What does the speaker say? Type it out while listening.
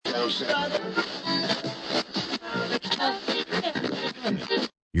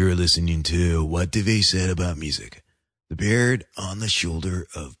You're listening to What Duvay Said About Music, the beard on the shoulder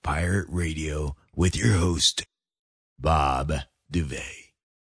of Pirate Radio with your host, Bob Duvay,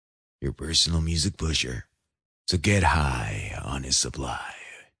 your personal music pusher. So get high on his supply.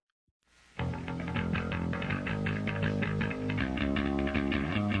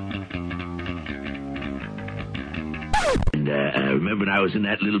 And remember when I was in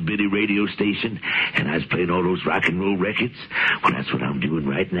that little bitty radio station and I was playing all those rock and roll records? Well, that's what I'm doing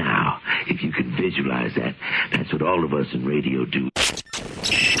right now. If you can visualize that, that's what all of us in radio do.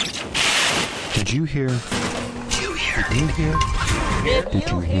 Did you hear? Did you hear? Did you hear? Did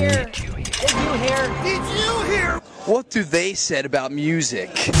you hear? Did you hear? Did you hear? What do they said about music?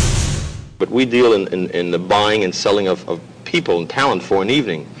 But we deal in the buying and selling of people and talent for an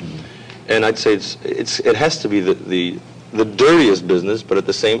evening. And I'd say it has to be the dirtiest business, but at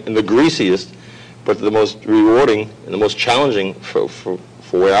the same, and the greasiest, but the most rewarding and the most challenging from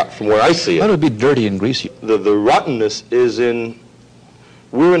where I see it. How would it be dirty and greasy? The rottenness is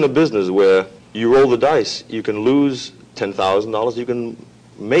we're in a business where you roll the dice. You can lose $10,000. You can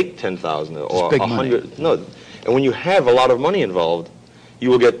make $10,000 or big $100. No, and when you have a lot of money involved, you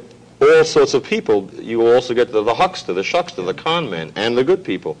will get all sorts of people. You will also get the huckster, the shuckster, the con man, and the good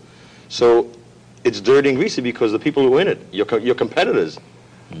people. So it's dirty and greasy because the people who are in it, your competitors,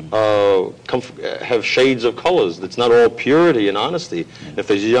 have shades of colors. It's not all purity and honesty. If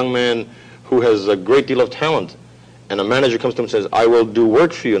there's a young man who has a great deal of talent and a manager comes to him and says, I will do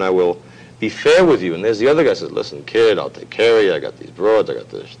work for you and I will be fair with you. And there's the other guy who says, listen, kid, I'll take care of you. I got these broads. I got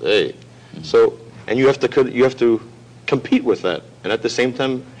this. Hey. So, and you have to compete with that and at the same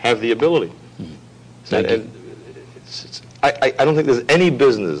time have the ability. I don't think there's any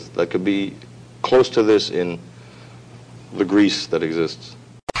business that could be close to this in the grease that exists.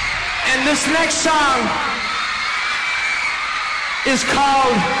 And this next song is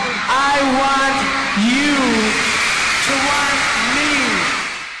called I Want You to Want Me.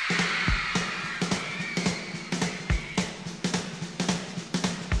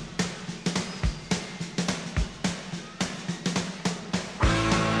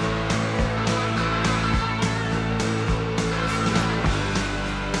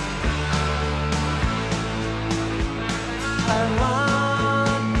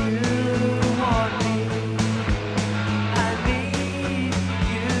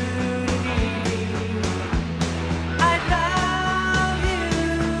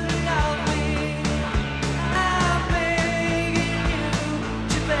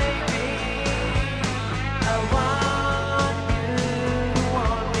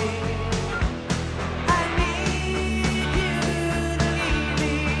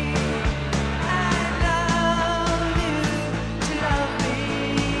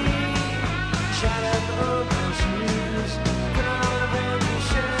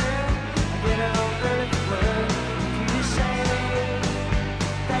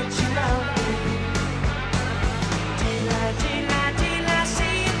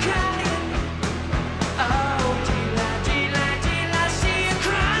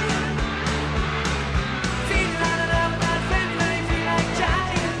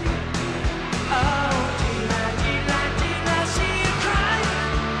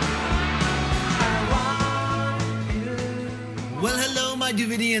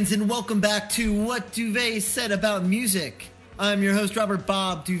 And welcome back to What Duvay Said About Music. I'm your host, Robert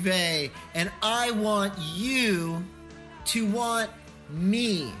Bob Duvay, and I want you to want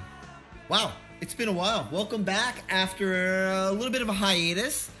me. Wow, it's been a while. Welcome back after a little bit of a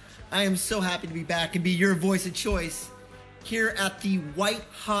hiatus. I am so happy to be back and be your voice of choice here at the White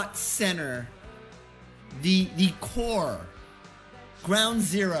Hot Center, the core, ground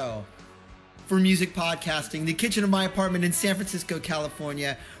zero for music podcasting, the kitchen of my apartment in San Francisco,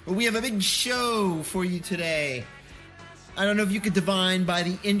 California, where we have a big show for you today. I don't know if you could divine by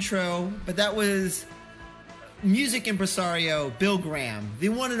the intro, but that was music impresario Bill Graham, the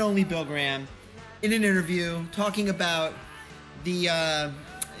one and only Bill Graham, in an interview talking about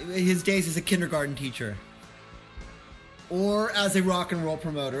his days as a kindergarten teacher or as a rock and roll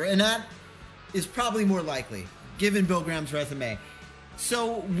promoter, and that is probably more likely, given Bill Graham's resume.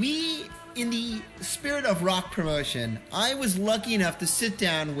 So in the spirit of rock promotion, I was lucky enough to sit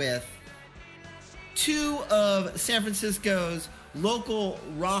down with two of San Francisco's local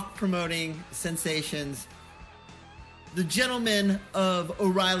rock promoting sensations, the gentlemen of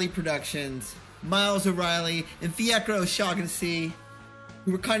O'Reilly Productions, Miles O'Reilly and Fiacre O'Shaughnessy,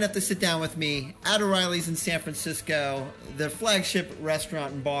 who were kind enough to sit down with me at O'Reilly's in San Francisco, the flagship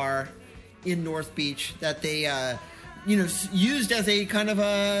restaurant and bar in North Beach that they used as a kind of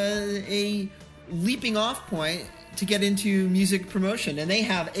a leaping off point to get into music promotion. And they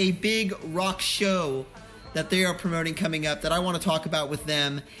have a big rock show that they are promoting coming up that I want to talk about with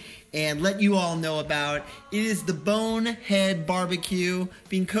them and let you all know about. It is the Bonehead Barbecue,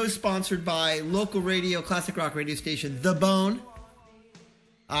 being co-sponsored by local radio, classic rock radio station, The Bone.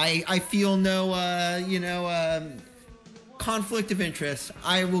 I feel no, conflict of interest.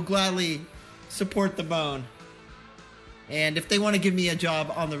 I will gladly support The Bone. And if they want to give me a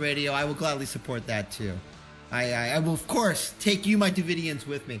job on the radio, I will gladly support that too. I will, of course, take you, my Davidians,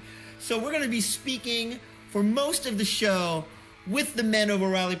 with me. So we're going to be speaking for most of the show with the men of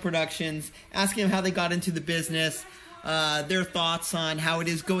O'Reilly Productions, asking them how they got into the business, their thoughts on how it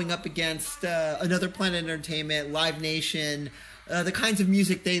is going up against Another Planet Entertainment, Live Nation, the kinds of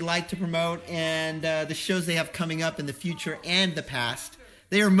music they like to promote, and the shows they have coming up in the future and the past.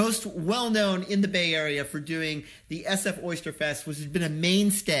 They are most well known in the Bay Area for doing the SF Oyster Fest, which has been a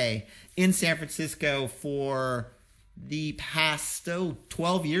mainstay in San Francisco for the past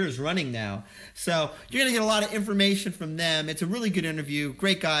 12 years running now. So you're going to get a lot of information from them. It's a really good interview.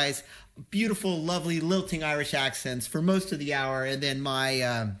 Great guys, beautiful, lovely, lilting Irish accents for most of the hour, and then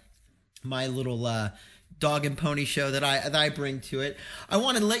my little dog and pony show that I bring to it. I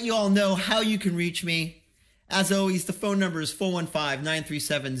want to let you all know how you can reach me. As always, the phone number is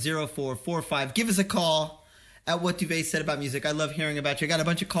 415-937-0445. Give us a call at What Duvet Said About Music. I love hearing about you. I got a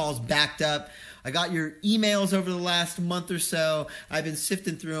bunch of calls backed up. I got your emails over the last month or so. I've been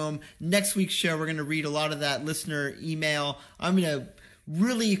sifting through them. Next week's show, we're going to read a lot of that listener email. I'm going to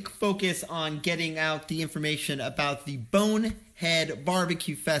really focus on getting out the information about the Bonehead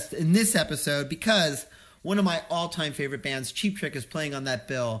Barbecue Fest in this episode, because one of my all-time favorite bands, Cheap Trick, is playing on that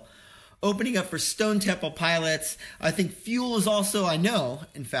bill. Opening up for Stone Temple Pilots. I think Fuel is also,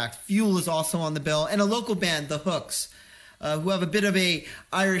 Fuel is also on the bill. And a local band, The Hooks, who have a bit of a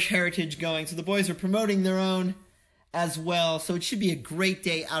Irish heritage going. So the boys are promoting their own as well. So it should be a great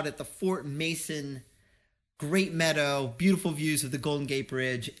day out at the Fort Mason Great Meadow. Beautiful views of the Golden Gate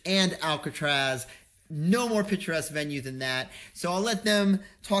Bridge and Alcatraz. No more picturesque venue than that. So I'll let them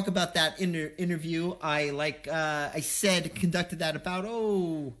talk about that interview. I said, conducted that about,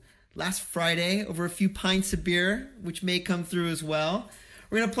 last Friday over a few pints of beer, which may come through as well.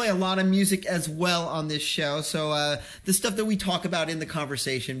 We're going to play a lot of music as well on this show. So the stuff that we talk about in the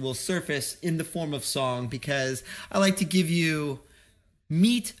conversation will surface in the form of song, because I like to give you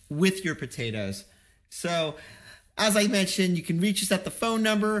meat with your potatoes. So as I mentioned, you can reach us at the phone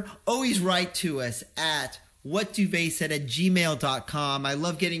number. Always write to us at whatduvetsaid@gmail.com. I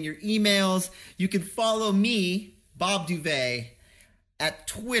love getting your emails. You can follow me, Bob Duvet, at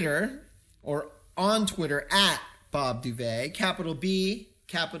Twitter, or on Twitter at Bob Duvet, capital B,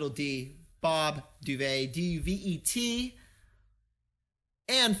 capital D, Bob Duvet, D-U-V-E-T,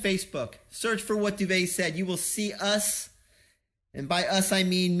 and Facebook. Search for What Duvet Said. You will see us, and by us I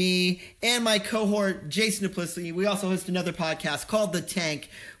mean me and my cohort, Jason Duplicity. We also host another podcast called The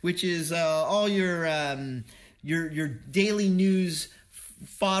Tank, which is all your daily news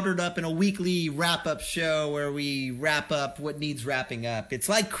foddered up in a weekly wrap-up show where we wrap up what needs wrapping up. It's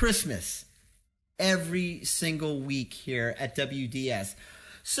like Christmas every single week here at WDS.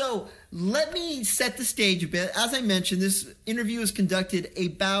 So let me set the stage a bit. As I mentioned, this interview was conducted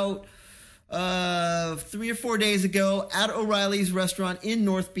about 3 or 4 days ago at O'Reilly's restaurant in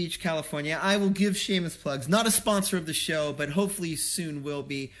North Beach, California. I will give shameless plugs. Not a sponsor of the show, but hopefully soon will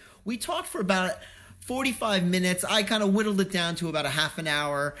be. We talked for about 45 minutes. I kind of whittled it down to about a half an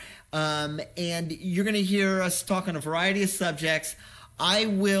hour. And you're going to hear us talk on a variety of subjects. I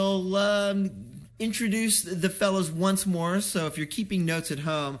will introduce the fellows once more. So if you're keeping notes at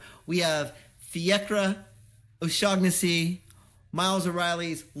home, we have Fiacre O'Shaughnessy, Miles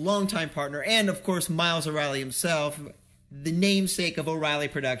O'Reilly's longtime partner, and of course Miles O'Reilly himself, the namesake of O'Reilly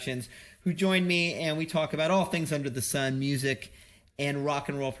Productions, who joined me, and we talk about all things under the sun, music and rock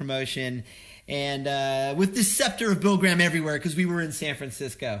and roll promotion. And with the scepter of Bill Graham everywhere, because we were in San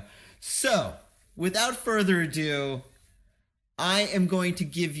Francisco. So, without further ado, I am going to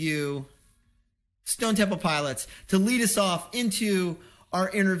give you Stone Temple Pilots to lead us off into our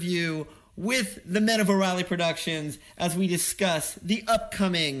interview with the men of O'Reilly Productions as we discuss the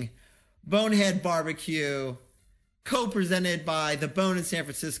upcoming Bonehead Barbecue, co-presented by The Bone in San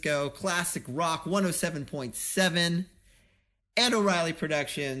Francisco, Classic Rock 107.7, and O'Reilly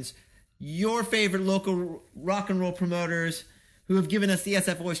Productions, your favorite local rock and roll promoters who have given us the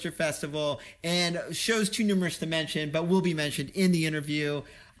SF Oyster Festival, and shows too numerous to mention, but will be mentioned in the interview.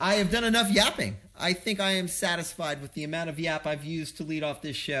 I have done enough yapping. I think I am satisfied with the amount of yap I've used to lead off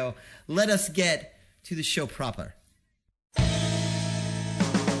this show. Let us get to the show proper.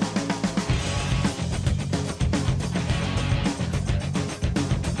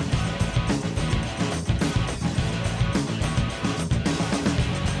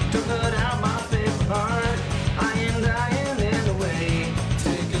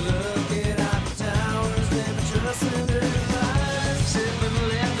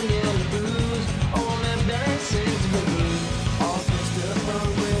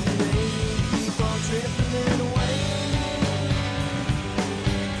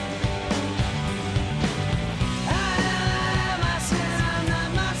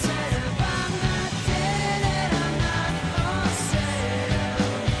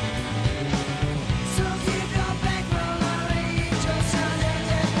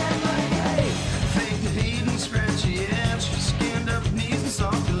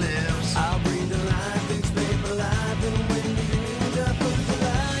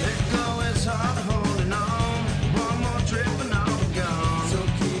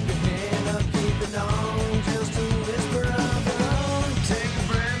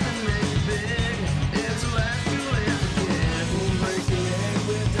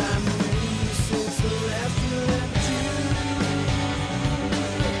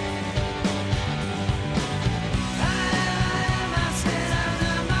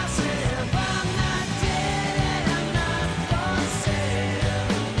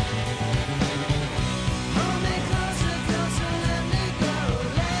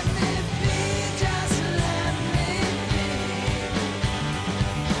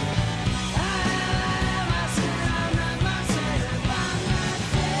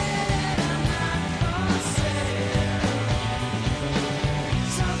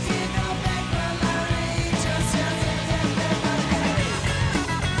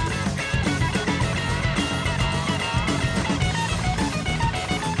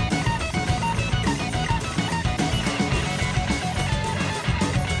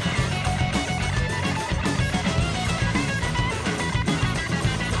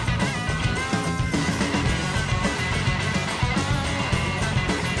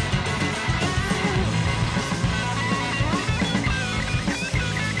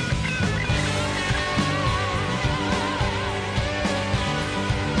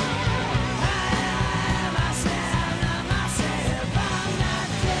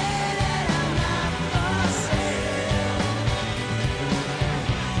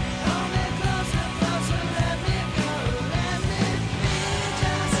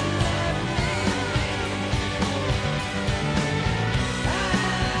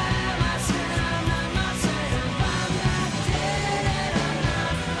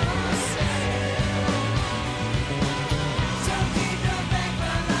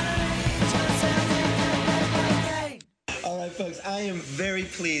 I am very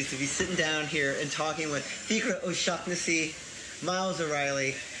pleased to be sitting down here and talking with Fikra O'Shaughnessy, Miles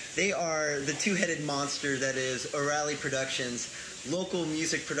O'Reilly. They are the two-headed monster that is O'Reilly Productions, local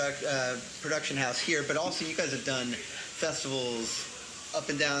music production house here, but also you guys have done festivals up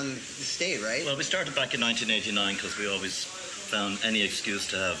and down the state, right? Well, we started back in 1989 because we always found any excuse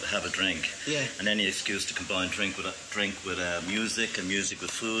to have a drink, and any excuse to combine drink with music and music with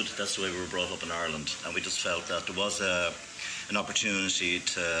food. That's the way we were brought up in Ireland, and we just felt that there was an opportunity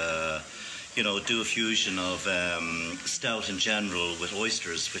to, do a fusion of stout in general with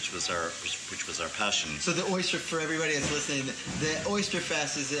oysters, which was our passion. So the oyster, for everybody that's listening, the Oyster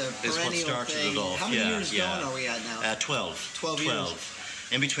Fest is a perennial what started thing. it off. How many years going are we at now? 12. 12 years.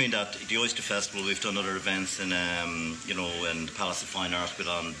 In between that, the Oyster Festival, we've done other events in, in the Palace of Fine Arts. We've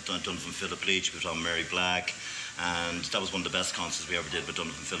done Donovan Philip Leach, we've done Mary Black, and that was one of the best concerts we ever did with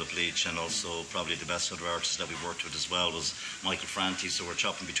Donovan Philip Leach, and also probably the best other artist that we worked with as well was Michael Franti. So we're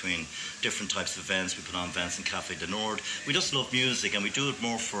chopping between different types of events. We put on events in Café de Nord. We just love music, and we do it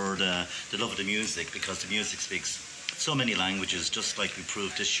more for the love of the music, because the music speaks so many languages, just like we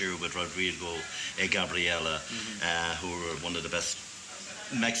proved this year with Rodrigo e Gabriela, who were one of the best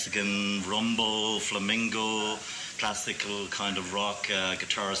Mexican rumble, flamingo, classical kind of rock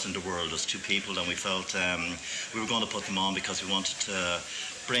guitarists in the world. There's two people, and we felt we were going to put them on because we wanted to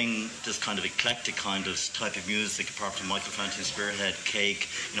bring this kind of eclectic kind of type of music, apart from Michael Franti and Spearhead, Cake,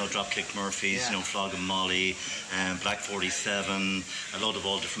 Dropkick Murphys, Flogging Molly, Black 47, a lot of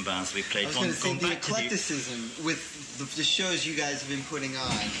all different bands we played. I was going to say the eclecticism with the shows you guys have been putting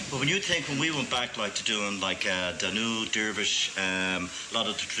on. But when we went back to doing Danu, Dervish, a lot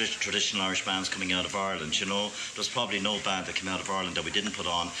of the traditional Irish bands coming out of Ireland, there's probably no band that came out of Ireland that we didn't put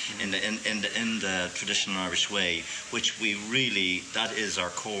on in the traditional Irish way, which we really, that is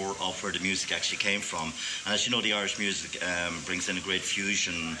our core of where the music actually came from. And as you know, the Irish music brings in a great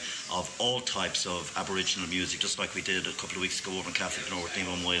fusion of all types of Aboriginal music, just like we did a couple of weeks ago over in Café de Nord with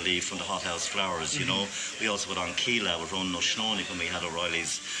Nemo Moyle from the Hothouse Flowers. We also put on Keela with Ronan O'Shnónaigh when we had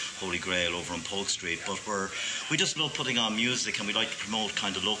O'Reilly's Holy Grail over on Polk Street. But we just love putting on music, and we like to promote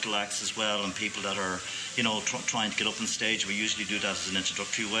kind of local acts as well, and people that are trying to get up on stage. We usually do that as an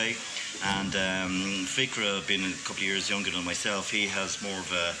introductory way. And Fikra, being a couple of years younger than myself, he has more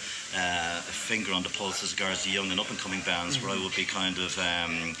of a finger on the pulse as regards the young and up-and-coming bands, where I would be kind of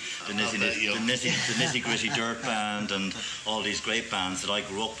the nitty-gritty dirt band and all these great bands that I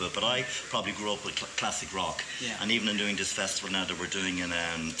grew up with. But I probably grew up with classic rock. And even in doing this festival now that we're doing in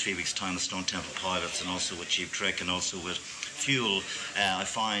 3 weeks' time with Stone Temple Pilots, and also with Cheap Trick, and also with Fuel, I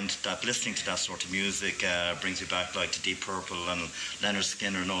find that listening to that sort of music brings me back to Deep Purple and Leonard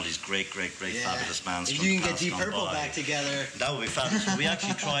Skinner and all these great fabulous bands. If you can get Deep Purple back together, that would be fabulous. We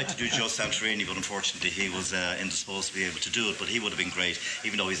actually tried to do Joe Santorini, but unfortunately he was indisposed to be able to do it. But he would have been great,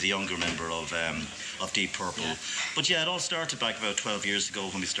 even though he's a younger member of Deep Purple. But it all started back about 12 years ago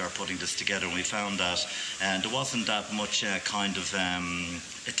when we started putting this together, and we found that there wasn't that much kind of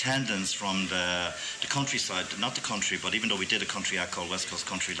attendance from the countryside, not the country, but even though we did a country act called West Coast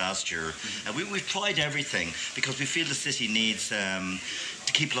Country last year, we've tried everything because we feel the city needs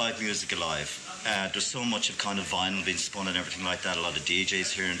to keep live music alive. There's so much of kind of vinyl being spun and everything like that, a lot of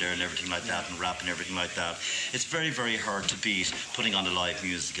DJs here and there and everything like that, and rap and everything like that. It's very, very hard to beat putting on the live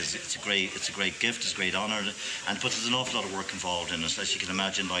music. It's a great gift, it's a great honour, but there's an awful lot of work involved in it, as you can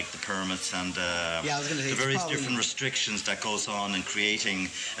imagine, like the permits and the various different restrictions that goes on in creating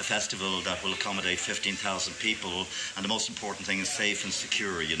a festival that will accommodate 15,000 people. And the most important thing is safe and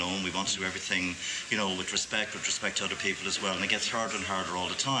secure, and we want to do everything, with respect to other people as well. And it gets harder and harder all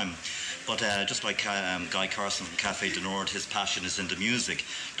the time. But just like Guy Carson from Café de Nord, his passion is in the music.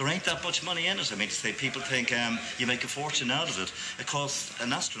 There ain't that much money in it. I mean, to say, people think you make a fortune out of it. It costs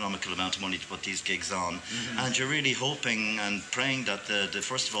an astronomical amount of money to put these gigs on. And you're really hoping and praying that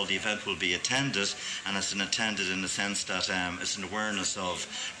first of all, the event will be attended, and it's attended in the sense that it's an awareness of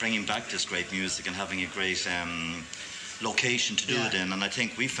bringing back this great music and having a great location to do it in. And I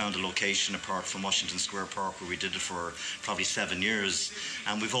think we found a location apart from Washington Square Park, where we did it for probably 7 years,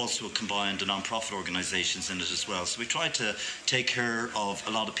 and we've also combined the non-profit organisations in it as well. So we tried to take care of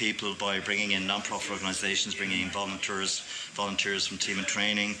a lot of people by bringing in non-profit organisations, bringing in volunteers from Team and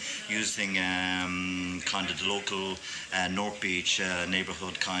Training, using kind of the local North Beach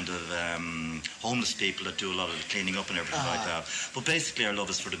neighbourhood kind of homeless people that do a lot of the cleaning up and everything like that. But basically our love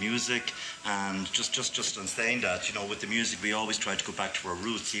is for the music, and just in saying that, with the music, we always try to go back to our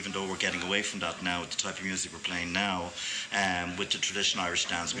roots, even though we're getting away from that now with the type of music we're playing now, with the traditional Irish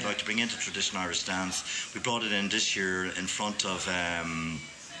dance. We'd like to bring in the traditional Irish dance. We brought it in this year in front of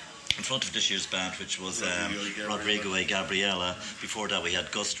in front of this year's band, which was Rodrigo y Gabriela. Before that we had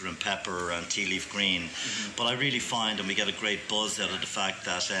Guster and Pepper and Tea Leaf Green. But I really find, and we get a great buzz out of the fact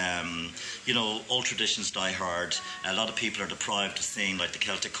that, old traditions die hard. A lot of people are deprived of seeing like the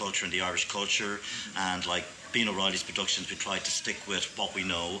Celtic culture and the Irish culture, and like Bean O'Reilly's Productions, we try to stick with what we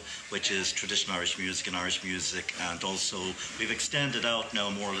know, which is traditional Irish music and Irish music, and also we've extended out now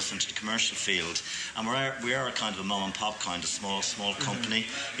more or less into the commercial field, and we are a kind of a mom and pop kind of small company.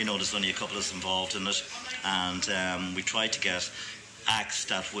 There's only a couple of us involved in it, and we try to get acts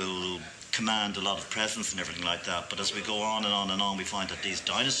that will command a lot of presence and everything like that. But as we go on and on and on, we find that these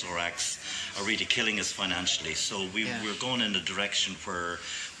dinosaur acts are really killing us financially. So we're going in a direction where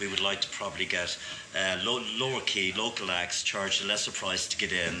we would like to probably get lower key local acts, charge a lesser price to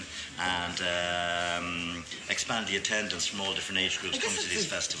get in, and expand the attendance from all different age groups coming to these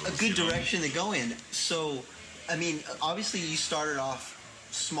festivals. A good direction to go in. So, I mean, obviously you started off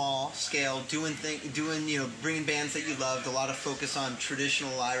small scale, bringing bands that you loved, a lot of focus on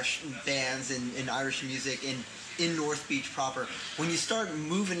traditional Irish bands and Irish music in North Beach proper. When you start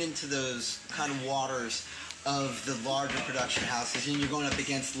moving into those kind of waters of the larger production houses, and you're going up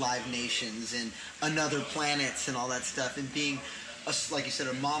against Live Nations and Another Planets and all that stuff, and being, like you said,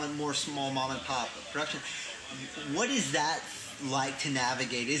 more small mom and pop production, what is that like to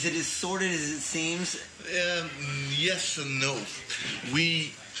navigate? Is it as sordid as it seems? Yes and no.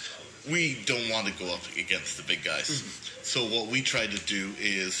 We don't want to go up against the big guys. Mm-hmm. So what we try to do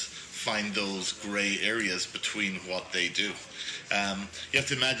is find those grey areas between what they do. You have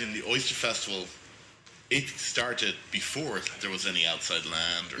to imagine the Oyster Festival, it started before there was any Outside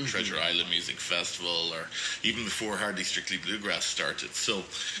Land or Treasure Island Music Festival, or even before Hardly Strictly Bluegrass started. So,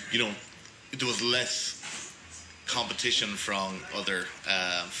 there was less competition from other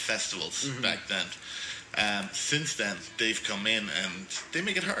festivals back then. Since then, they've come in and they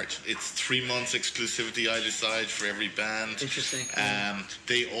make it hard. It's 3 months exclusivity either side for every band. Interesting.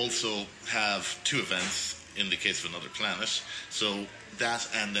 They also have 2 events in the case of Another Planet. So that,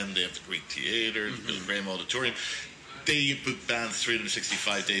 and then they have the Greek Theatre, the Bill Graham Auditorium. They book bands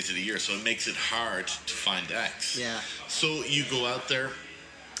 365 days of the year, so it makes it hard to find acts. Yeah. So you go out there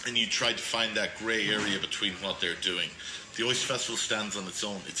and you try to find that grey area between what they're doing. The Oyster Festival stands on its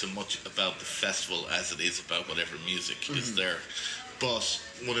own. It's as much about the festival as it is about whatever music is there. But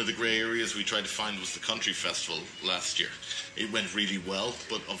one of the grey areas we tried to find was the Country Festival last year. It went really well,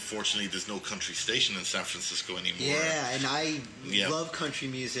 but unfortunately there's no country station in San Francisco anymore. Yeah, and I love country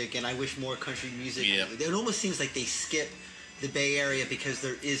music, and I wish more country music. Yeah. It almost seems like they skip the Bay Area because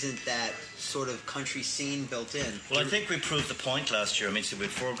there isn't that sort of country scene built in. Well, I think we proved the point last year. I mean, we had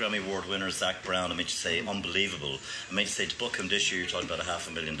 4 Grammy Award winners, Zach Brown, unbelievable. To book him this year, you're talking about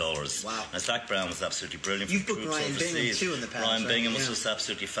 $500,000. Wow. And Zach Brown was absolutely brilliant. You've booked Ryan Bingham too in the past. Ryan Bingham was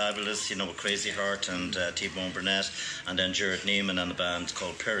absolutely fabulous, with Crazy Heart and T-Bone Burnett, and then Jared Neiman and a band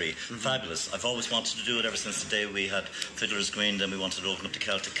called Perry. Fabulous. I've always wanted to do it ever since the day we had Fiddler's Green, then we wanted to open up the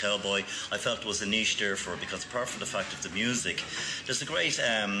Celtic Cowboy. I felt there was a niche there for it, because apart from the fact of the music, there's a great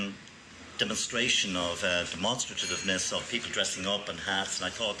demonstration of demonstrativeness of people dressing up in hats, and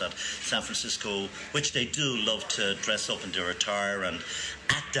I thought that San Francisco, which they do love to dress up in their attire and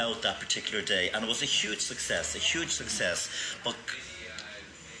act out that particular day, and it was a huge success. But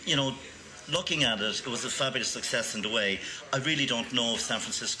looking at it, it was a fabulous success in the way. I really don't know if San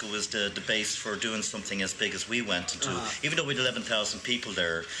Francisco is the base for doing something as big as we went into. Even though we had 11,000 people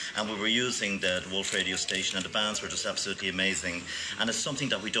there, and we were using the Wolf radio station, and the bands were just absolutely amazing. And it's something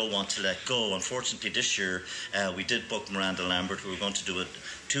that we don't want to let go. Unfortunately, this year, we did book Miranda Lambert. We were going to do a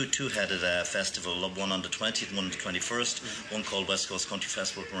two-headed festival, one on the 20th and one on the 21st, one called West Coast Country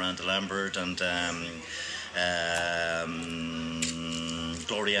Festival with Miranda Lambert, and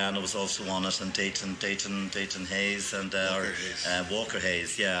Gloriana was also on it, and Dayton Hayes, and Walker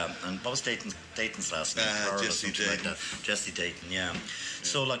Hayes, yeah. And what was Dayton's last name? Jesse Dayton. Like that. Jesse Dayton, yeah.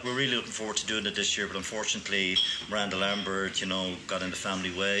 So, we're really looking forward to doing it this year, but unfortunately, Miranda Lambert, got in the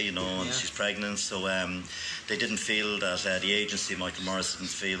family way, and she's pregnant, so they didn't feel that the agency, Michael Morris, didn't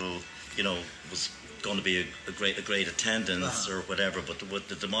feel, was going to be a great attendance or whatever. But with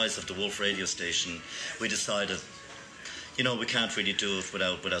the demise of the Wolf radio station, we decided, we can't really do it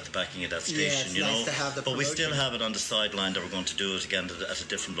without the backing of that station, it's nice to have the but we promotion. still have it on the sideline that we're going to do it again at a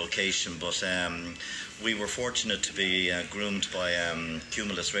different location. But we were fortunate to be groomed by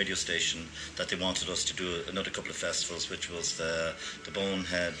Cumulus radio station that they wanted us to do another couple of festivals, which was the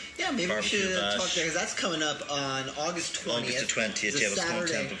Bonehead. Yeah, maybe we should Bash. talk there, because that's coming up on August 20th. August the 20th, it's it's called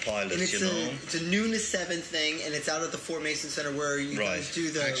Saturday. Temple Pilot, and it's a noon to 7 thing, and it's out at the Fort Mason Center where you guys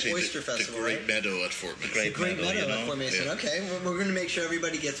do the Oyster Festival. The Great Meadow at Fort Mason. The Great Meadow at Fort Mason. station. Okay, we're going to make sure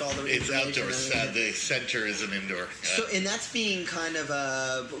everybody gets all the It's information. outdoor. The center is an indoor. So, and that's being kind of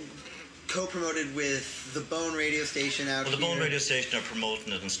co-promoted with the Bone radio station out here. Well, the Bone radio station are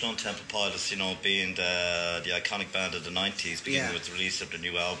promoting it, and Stone Temple Pilots, being the iconic band of the 90s, beginning with the release of their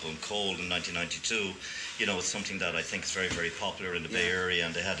new album, Cold, in 1992, it's something that I think is very, very popular in the Bay Area,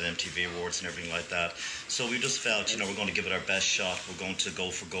 and they had an MTV Awards and everything like that. So we just felt, we're going to give it our best shot. We're going to go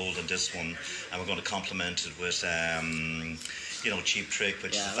for gold on this one, and we're going to complement it with... Cheap Trick,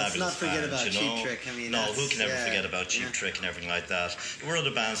 which is a fabulous let's not forget band, about Cheap Trick. I mean, who can ever forget about Cheap Trick and everything like that? There were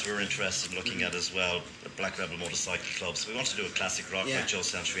other bands we were interested in looking at as well, Black Rebel Motorcycle Club. So we wanted to do a classic rock like Joe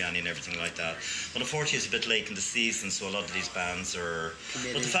Satriani and everything like that. But unfortunately, it's a bit late in the season, so a lot of these bands are...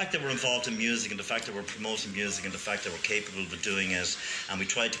 Committed. But the fact that we're involved in music, and the fact that we're promoting music, and the fact that we're capable of doing it, and we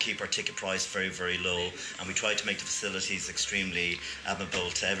tried to keep our ticket price very, very low, and we tried to make the facilities extremely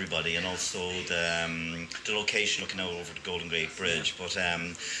amenable to everybody, and also the location looking out over the Golden Gate Bridge. But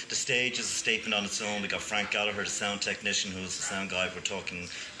the stage is a statement on its own. We got Frank Gallagher, the sound technician, who's the sound guy. We're talking,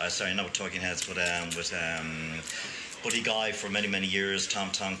 not with Talking Heads, but with Buddy Guy for many, many years.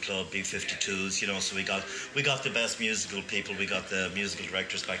 Tom Tom Club, B-52s. So we got the best musical people. We got the musical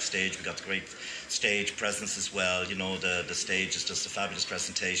directors backstage. We got the great stage presence as well. The stage is just a fabulous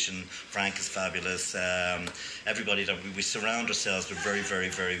presentation. Frank is fabulous. Everybody that we surround ourselves with very, very,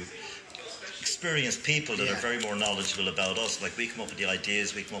 very experienced people that are very more knowledgeable about us. Like, we come up with the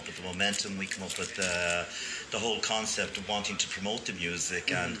ideas, we come up with the momentum, we come up with the whole concept of wanting to promote the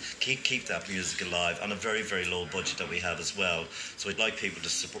music and keep that music alive on a very, very low budget that we have as well. So we'd like people to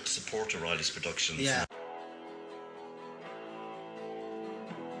support O'Reilly's Productions. Yeah.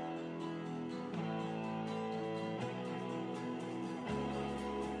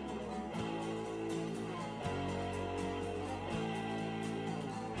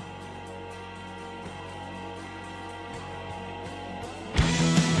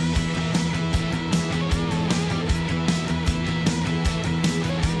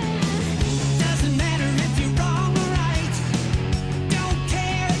 Doesn't matter if you're wrong or right. Don't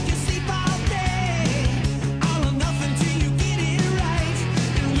care if you sleep all day.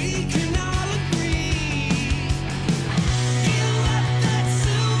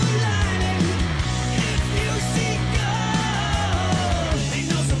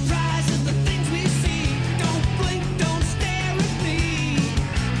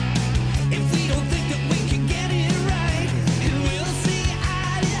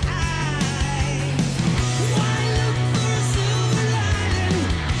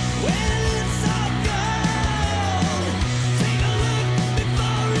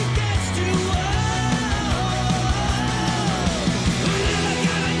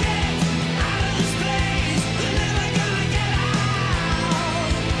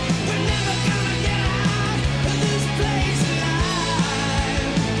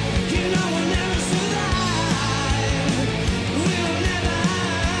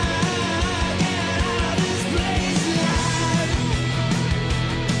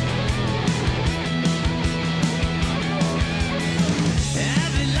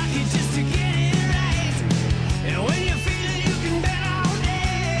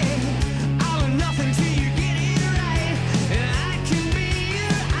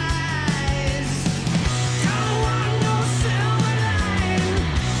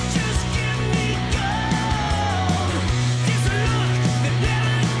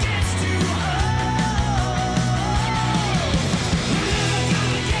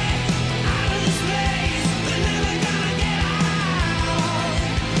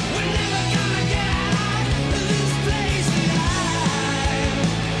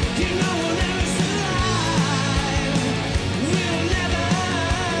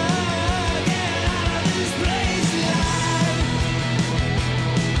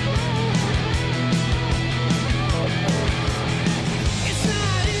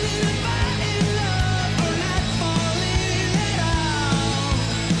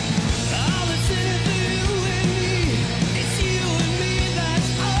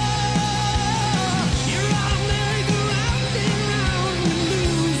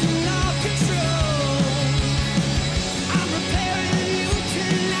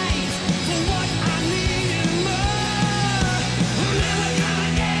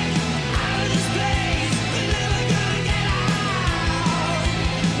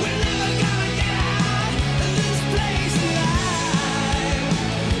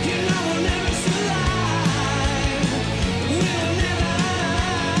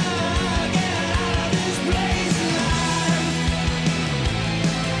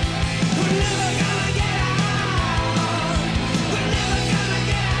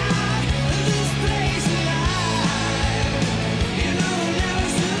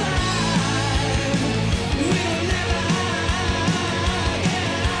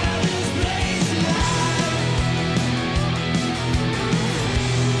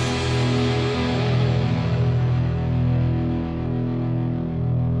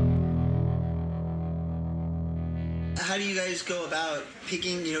 how do you guys go about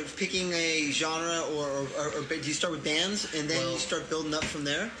picking a genre, or do you start with bands and then you start building up from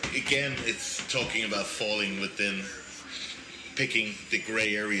there? Again, it's talking about falling within, picking the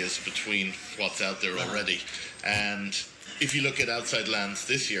grey areas between what's out there already. And if you look at Outside Lands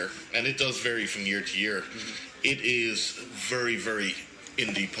this year, and it does vary from year to year, it is very, very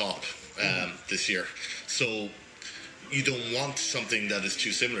indie pop this year. So you don't want something that is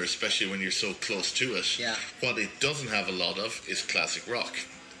too similar, especially when you're so close to it. Yeah. What it doesn't have a lot of is classic rock.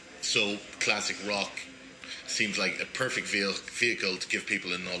 So classic rock seems like a perfect vehicle to give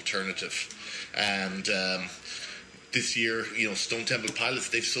people an alternative. And this year, Stone Temple Pilots,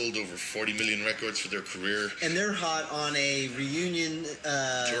 they've sold over 40 million records for their career. And they're hot on a reunion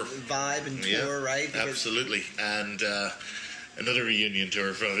vibe and tour, right? Because absolutely. And another reunion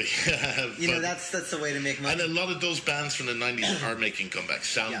tour, probably. That's the way to make money. And a lot of those bands from the 90s are making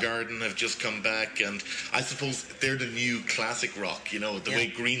comebacks. Soundgarden have just come back, and I suppose they're the new classic rock, the way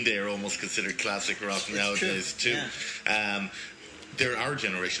Green Day are almost considered classic rock nowadays, too. Yeah. They're our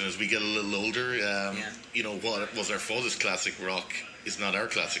generation. As we get a little older, what was our father's classic rock is not our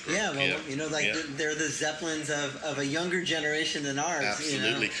classic rock. Yeah, well, they're the Zeppelins of a younger generation than ours.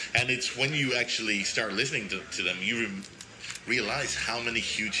 Absolutely. And it's when you actually start listening to them, you realize how many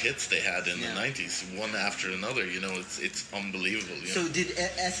huge hits they had in the 90s, one after another. It's unbelievable. So did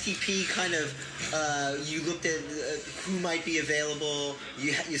STP kind of, you looked at who might be available,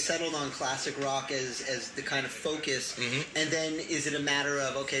 you settled on classic rock as the kind of focus, and then is it a matter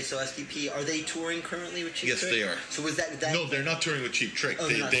of, okay, so STP, are they touring currently with Cheap Trick? Yes, they are. So was that No, they're not touring with Cheap Trick.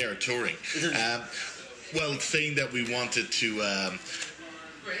 They are touring. Saying that we wanted to,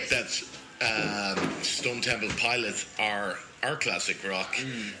 Stone Temple Pilots are our classic rock.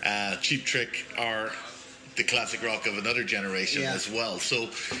 Cheap Trick are the classic rock of another generation as well. So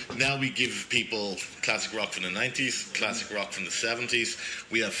now we give people classic rock from the 90s, classic rock from the 70s.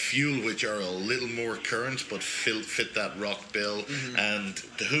 We have Fuel, which are a little more current but fit that rock bill. And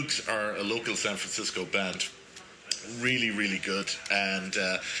the Hooks are a local San Francisco band. Really, really good. And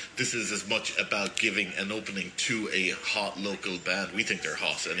this is as much about giving an opening to a hot local band. We think they're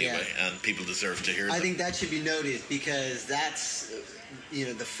hot anyway, and people deserve to hear them. I think that should be noted, because that's,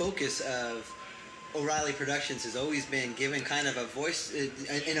 the focus of O'Reilly Productions has always been giving kind of a voice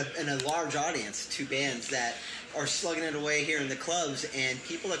in a large audience to bands that are slugging it away here in the clubs, and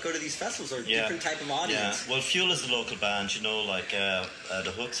people that go to these festivals are a different type of audience. Yeah, well, Fuel is a local band,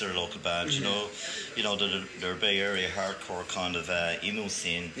 the Hooks are a local band, they're Bay Area hardcore kind of emo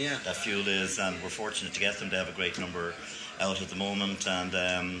scene that Fuel is, and we're fortunate to get them. They have a great number out at the moment,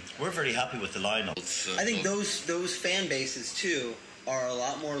 and we're very happy with the lineup. I think those fan bases too are a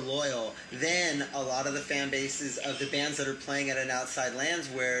lot more loyal than a lot of the fan bases of the bands that are playing at an Outside Lands,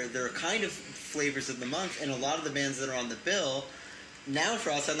 where they're kind of flavors of the month, and a lot of the bands that are on the bill now for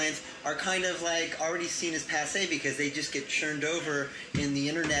Outside Lands are kind of like already seen as passé, because they just get churned over in the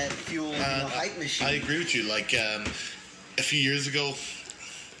internet fuel hype machine. I agree with you. Like a few years ago,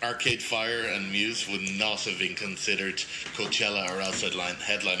 Arcade Fire and Muse would not have been considered Coachella or Outside Line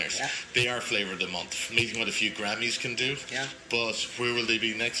headliners. Yeah. They are flavor of the month, meeting what a few Grammys can do. Yeah. But where will they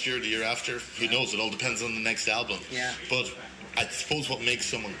be next year, the year after? Who knows? It all depends on the next album. Yeah. But I suppose what makes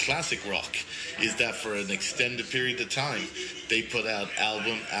someone classic rock is that for an extended period of time, they put out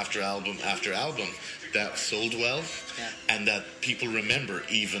album after album after album that sold well, and that people remember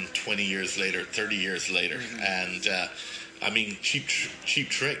even 20 years later, 30 years later. And Cheap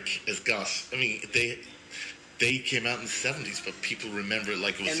Trick has got, they came out in the 70s, but people remember it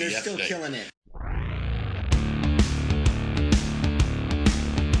like it was yesterday. And they're still killing it.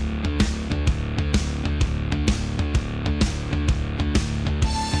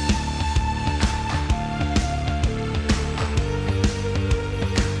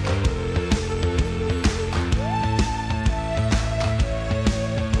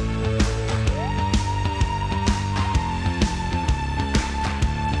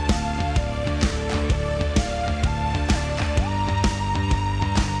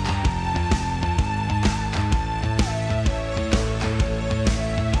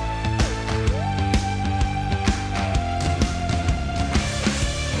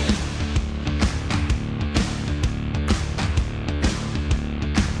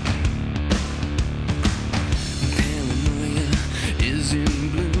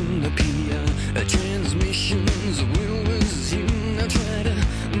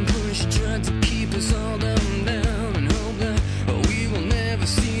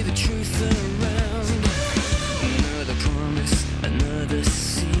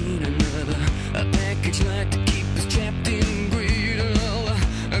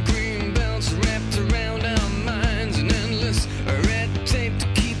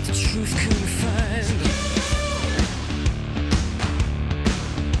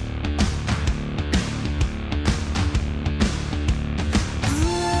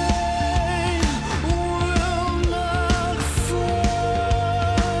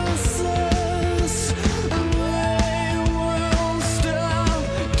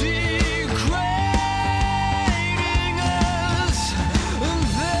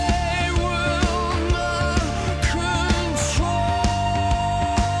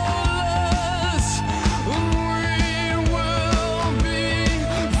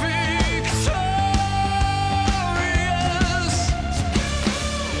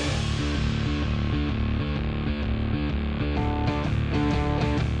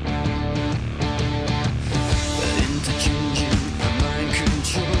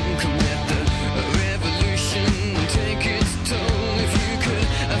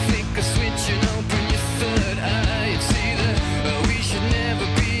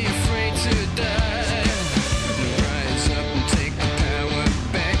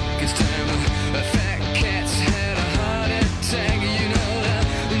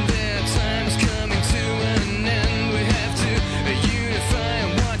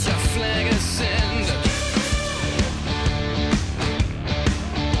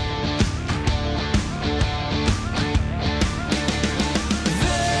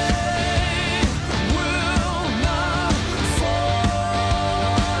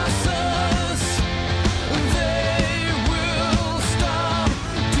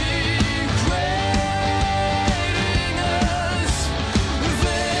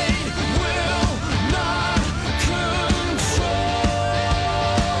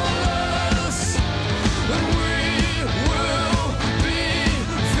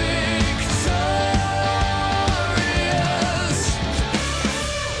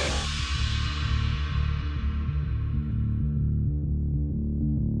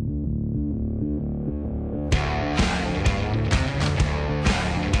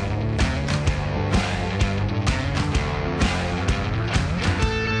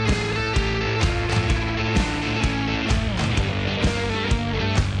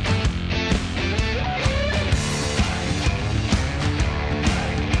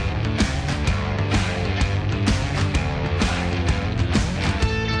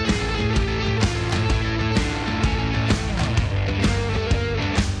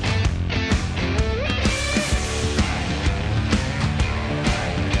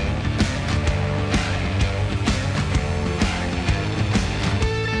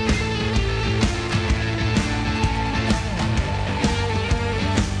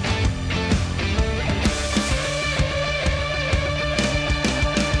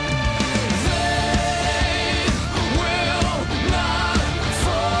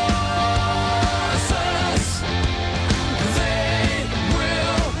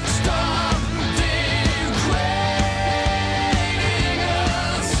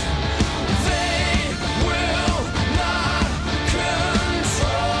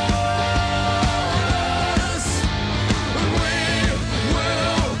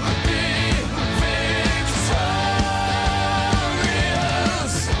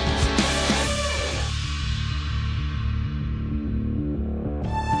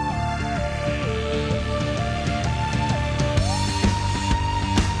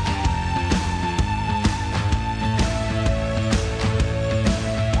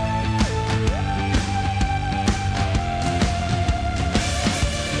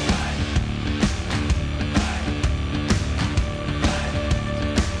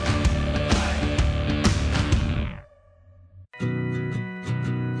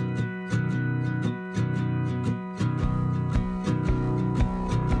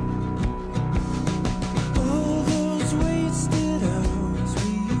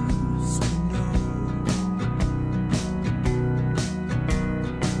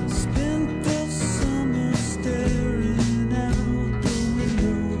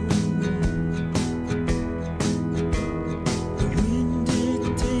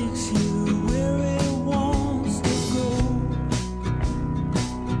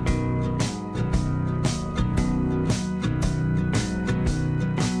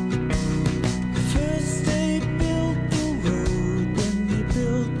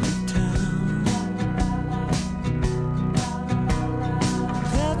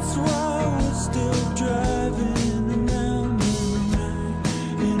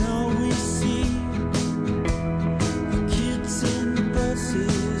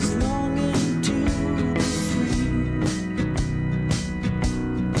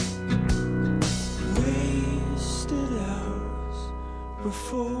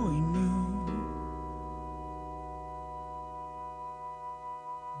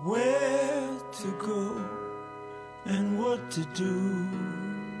 to do.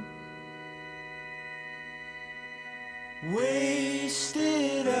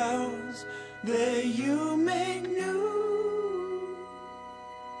 Wasted hours that you make new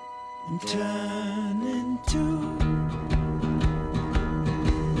and turn into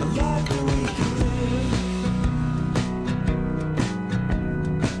a life that we can live.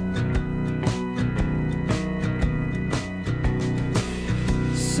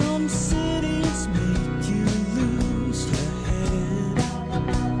 Some cities make you lose your head.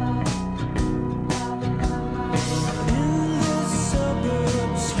 In the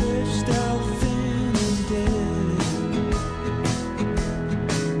suburbs, stretched out thin and dead.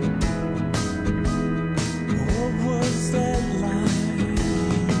 What was that line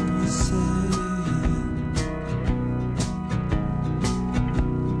you said?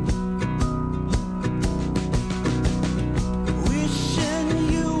 Wishing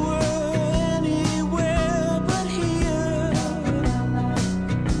you were anywhere but here.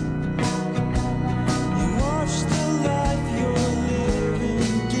 You watch the life you're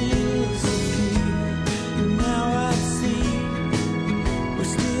living disappear. And now I see we're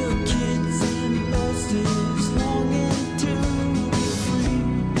still kids and busters longing to be free.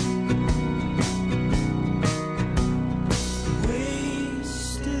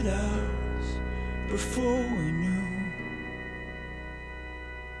 Wasted hours before we knew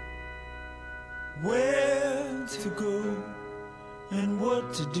where to go and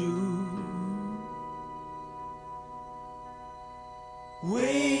what to do.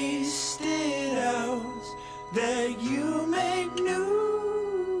 Wasted hours that you make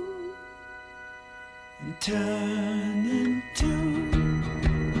new and turn into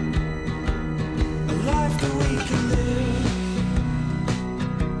a life that we can live.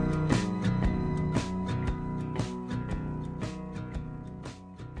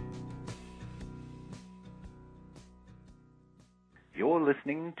 You're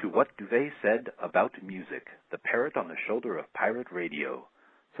listening to What Duvet Said About Music, the parrot on the shoulder of Pirate Radio.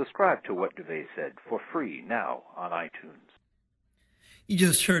 Subscribe to What Duvet Said for free now on iTunes. You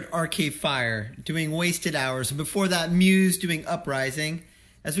just heard Arcade Fire doing Wasted Hours, and before that, Muse doing Uprising,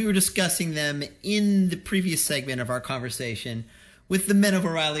 as we were discussing them in the previous segment of our conversation with the Men of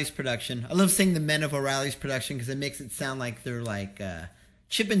O'Reilly's production. I love saying the Men of O'Reilly's production because it makes it sound like they're like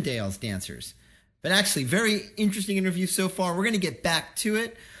Chippendales dancers. But actually, very interesting interview so far. We're going to get back to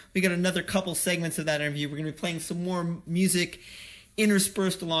it. We got another couple segments of that interview. We're going to be playing some more music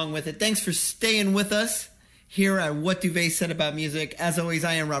interspersed along with it. Thanks for staying with us here at What Duvet Said About Music. As always,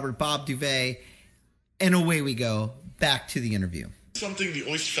 I am Robert Bob Duvet. And away we go, back to the interview. Something the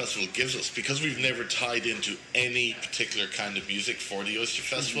Oyster Festival gives us, because we've never tied into any particular kind of music for the Oyster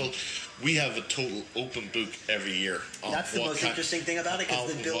Festival, we have a total open book every year. That's the most interesting thing about it,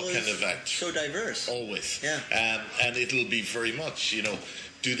 because the bill is so diverse. Always. Yeah. And it'll be very much,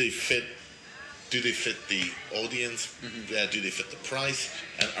 do they fit the audience? Do they fit the price?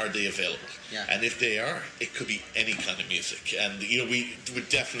 And are they available? Yeah. And if they are, it could be any kind of music. And, we're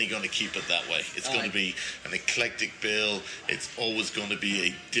definitely going to keep it that way. It's going to be an eclectic bill. It's always going to be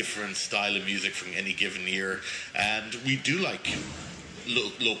a different style of music from any given year. And we do like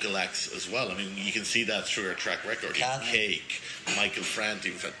local acts as well. I mean, you can see that through our track record. Cake, Michael Franti,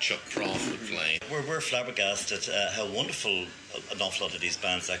 we've had Chuck Crawford playing. We're flabbergasted how wonderful an awful lot of these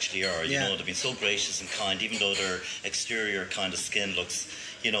bands actually are. You know, they've been so gracious and kind, even though their exterior kind of skin looks,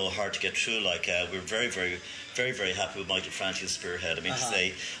 hard to get through. Like, we're very, very, very, very happy with Michael Franti as Spearhead. I mean, to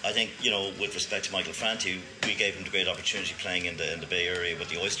say, I think, with respect to Michael Franti, we gave him the great opportunity playing in the Bay Area with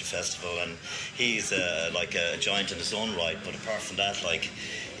the Oyster Festival, and he's like a giant in his own right. But apart from that, like,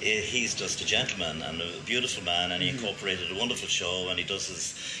 he's just a gentleman and a beautiful man, and he incorporated a wonderful show, and he does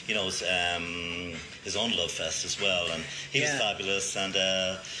his own Love Fest as well, and he was fabulous. And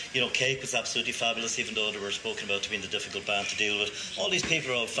Cake was absolutely fabulous, even though they were spoken about to being the difficult band to deal with. All these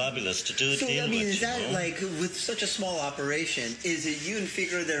people are all fabulous to deal with. Is that like, with such a small operation, is it you and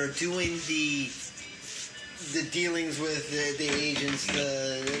Figure that are doing the dealings with the agents,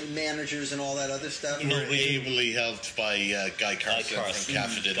 the managers, and all that other stuff? We're ably helped by Guy Carson from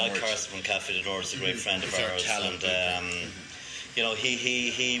Café de Nord. Guy Carson from Café de Nord is a great friend of ours. And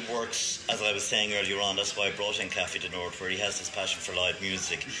he works, as I was saying earlier on, that's why I brought in Café de Nord, where he has his passion for live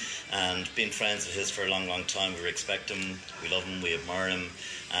music. And being friends of his for a long, long time, we respect him, we love him, we admire him.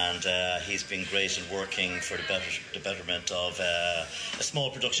 And he's been great in working for the betterment of a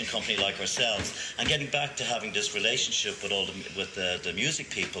small production company like ourselves, and getting back to having this relationship with the music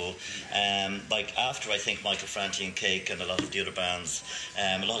people. Like, after I think Michael Franti and Cake and a lot of the other bands,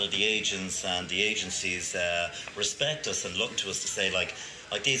 a lot of the agents and the agencies respect us and look to us to say, like,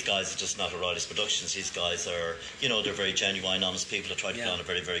 Like these guys are just not O'Reilly's Productions. These guys are, you know, they're very genuine, honest people that try to put on a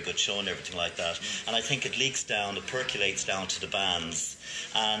very, very good show and everything like that. And I think it leaks down, it percolates down to the bands.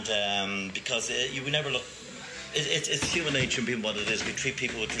 And because you would never look... It's human nature and being what it is. We treat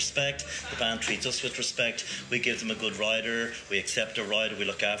people with respect. The band treats us with respect. We give them a good rider. We accept a rider. We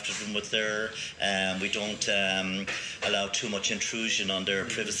look after them with their... we don't allow too much intrusion on their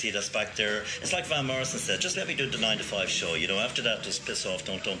privacy that's back there. It's like Van Morrison said, just let me do the 9 to 5 show. You know, after that, just piss off.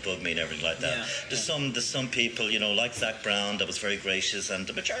 Don't bug me and everything like that. There's some people, you know, like Zach Brown, that was very gracious, and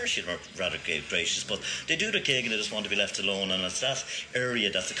the majority are rather gracious, but they do the gig and they just want to be left alone. And it's that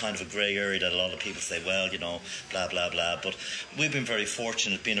area that's a kind of a grey area that a lot of people say, well, you know, blah, blah, blah. But we've been very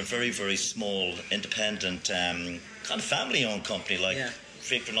fortunate being a very, very small, independent, kind of family-owned company. Like,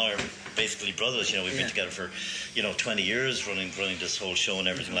 Victor and I are basically brothers. You know, we've been together for, you know, 20 years running this whole show and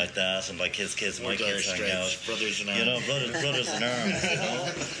everything like that. And like his kids and my kids hang out. Brothers in arms. You know, brothers in arms, you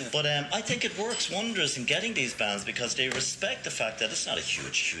know. But I think it works wonders in getting these bands because they respect the fact that it's not a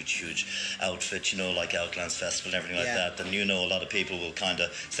huge outfit, you know, like Outlands Festival and everything like that. And you know, a lot of people will kind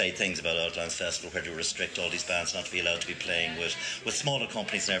of say things about Outlands Festival where they restrict all these bands not to be allowed to be playing with smaller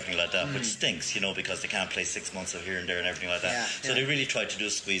companies and everything like that, which stinks, you know, because they can't play 6 months of here and there and everything like that. So they really try to do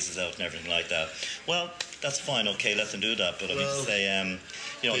squeezes out and everything like that. Well, that's fine, okay, let them do that. But I mean to say,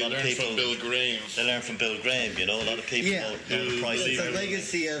 you know, a lot of people... They learn from Bill Graham. They learn from Bill Graham, you know, a lot of people know the price. It's a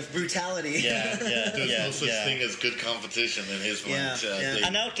legacy of brutality. There's no such thing as good competition in his mind.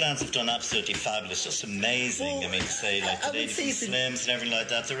 And Outlands have done absolutely fabulous, just amazing. Well, I mean, to say, like, today from Slims and everything like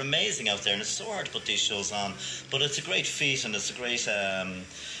that, they're amazing out there, and it's so hard to put these shows on. But it's a great feat, and it's a great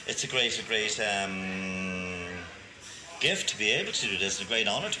gift to be able to do this, and a great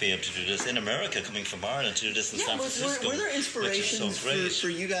honour to be able to do this in America, coming from Ireland, to do this in San Francisco. Were there inspirations for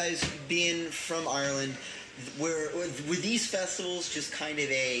you guys being from Ireland? Were these festivals just kind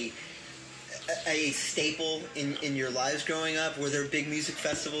of a staple in your lives growing up? Were there big music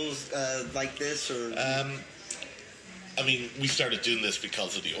festivals like this? Or I mean, we started doing this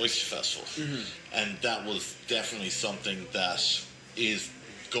because of the Oyster Festival, and that was definitely something that is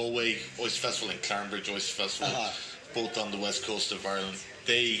Galway Oyster Festival and Clarnbridge Oyster Festival. Both on the west coast of Ireland.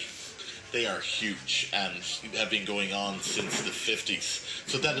 They are huge and have been going on since the 50s.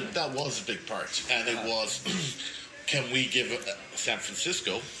 So that was a big part. And it was, can we give San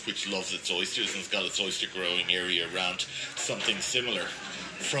Francisco, which loves its oysters and has got its oyster growing area around, something similar?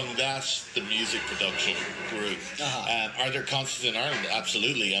 From that, the music production grew. Are there concerts in Ireland?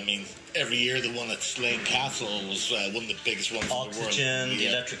 Absolutely. I mean, every year the one at Slane Castle was one of the biggest ones in the world. Oxygen, the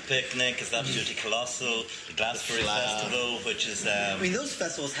Electric Picnic is absolutely colossal. The Glastonbury Festival, which is... I mean, those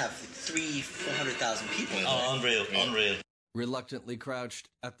festivals have 300,000-400,000 people in there. Unreal. Reluctantly crouched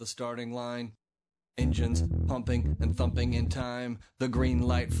at the starting line. Engines pumping and thumping in time. The green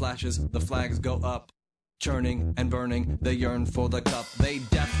light flashes, the flags go up. Churning and burning, they yearn for the cup. They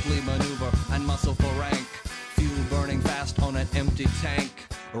deftly maneuver and muscle for rank. Fuel burning fast on an empty tank.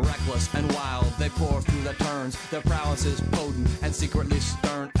 Reckless and wild, they pour through the turns. Their prowess is potent and secretly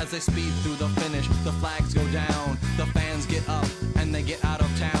stern. As they speed through the finish, the flags go down. The fans get up and they get out of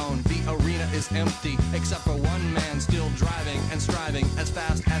town. The arena is empty, except for one man still driving and striving as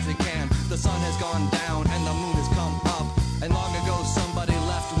fast as he can. The sun has gone down and the moon has come up. And long ago somebody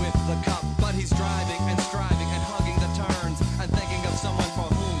left with the cup. But he's driving and striving and hugging the turns and thinking of someone for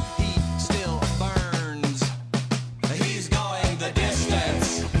whom he still burns. He's going the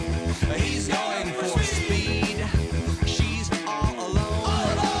distance. He's going for speed. She's all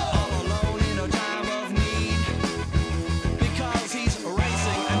alone in a time of need. Because he's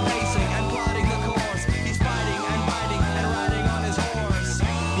racing and pacing and plotting the course. He's fighting and biting and riding on his horse.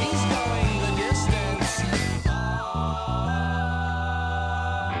 He's going the distance.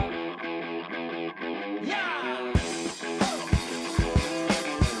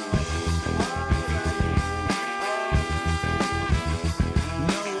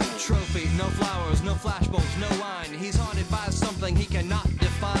 No flowers, no flashbulbs, no wine. He's haunted by something he cannot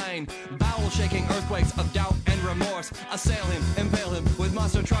define. Bowel-shaking earthquakes of doubt and remorse assail him, impale him with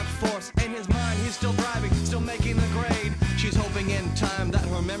monster truck force. In his mind, he's still driving, still making the grade. She's hoping in time that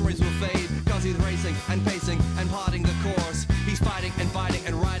her memories will fade. Cause he's racing and pacing and plotting the course. He's fighting and fighting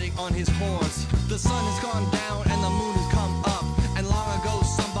and riding on his horse. The sun has gone down and the moon has come up. And long ago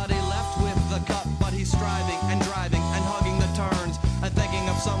somebody left with the cup. But he's striving and driving and hugging the turns and thinking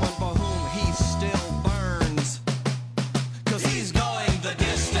of someone for whom he still burns. Cause he's going the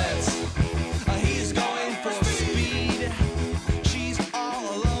distance. He's going for speed. She's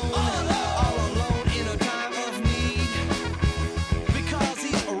all alone in a time of need. Because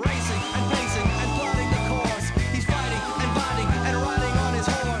he's racing and pacing and plotting the course.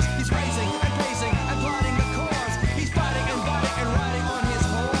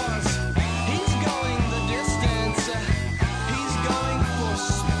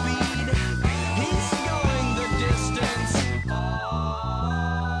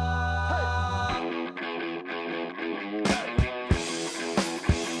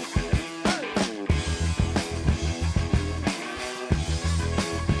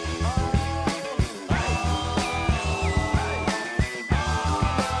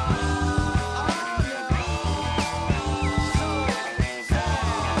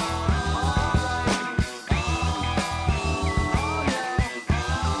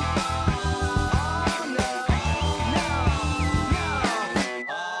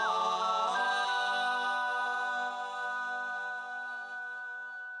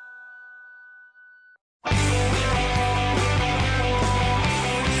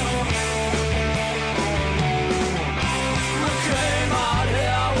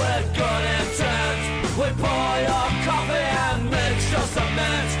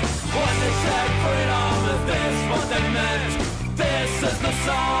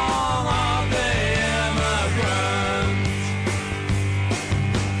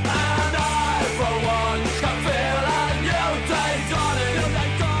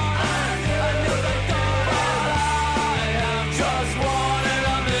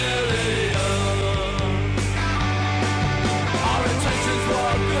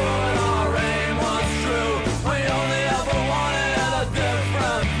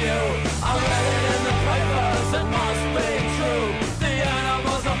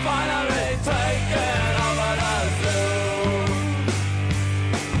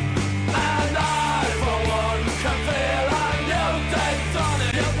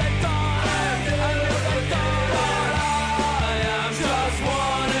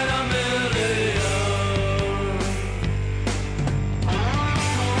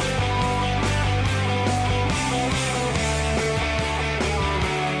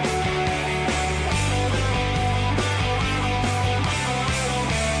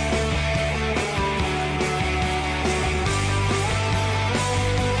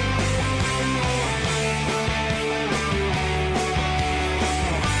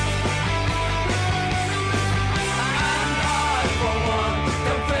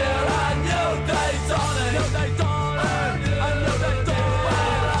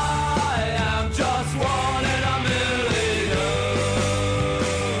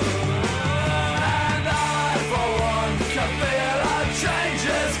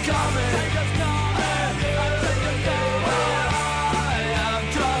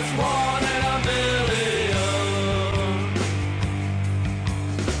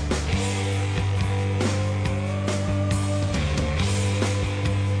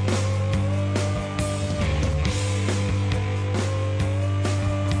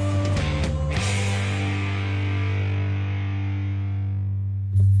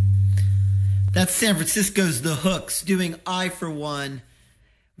 That's San Francisco's The Hooks doing I For One.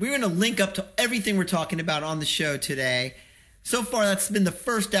 We're going to link up to everything we're talking about on the show today. So far, that's been the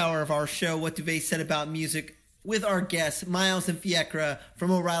first hour of our show, What Duvet Said About Music, with our guests, Miles and Fiekra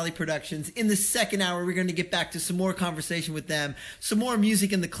from O'Reilly Productions. In the second hour, we're going to get back to some more conversation with them, some more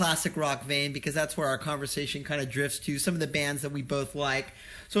music in the classic rock vein, because that's where our conversation kind of drifts to, some of the bands that we both like.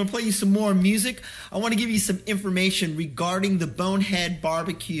 So I'm going to play you some more music. I want to give you some information regarding the Bonehead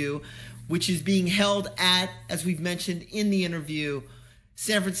Barbecue, which is being held at, as we've mentioned in the interview,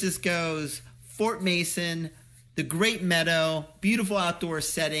 San Francisco's Fort Mason, the Great Meadow, beautiful outdoor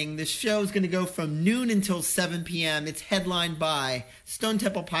setting. This show is going to go from noon until 7 p.m. It's headlined by Stone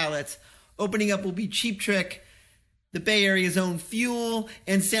Temple Pilots. Opening up will be Cheap Trick, the Bay Area's own Fuel,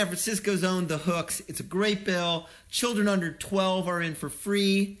 and San Francisco's own The Hooks. It's a great bill. Children under 12 are in for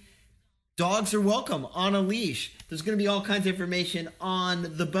free. Dogs are welcome on a leash. There's going to be all kinds of information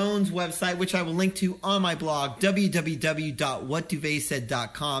on the Bones website, which I will link to on my blog,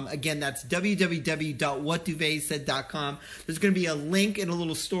 www.whatduvetsaid.com. Again, that's www.whatduvetsaid.com. There's going to be a link and a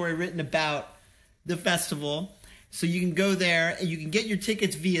little story written about the festival. So you can go there and you can get your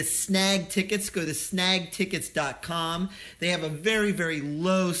tickets via Snag Tickets. Go to snagtickets.com. They have a very, very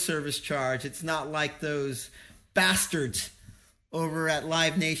low service charge. It's not like those bastards over at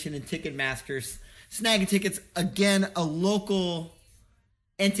Live Nation and Ticketmasters. Snag Tickets, again, a local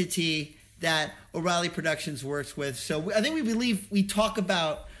entity that O'Reilly Productions works with. So I think we talk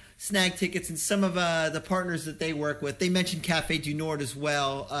about Snag Tickets and some of the partners that they work with. They mentioned Cafe du Nord as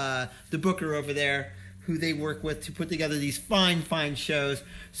well, the booker over there, who they work with to put together these fine, fine shows.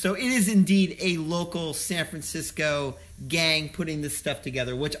 So it is indeed a local San Francisco gang putting this stuff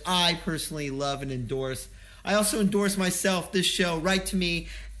together, which I personally love and endorse. I also endorse myself, this show. Write to me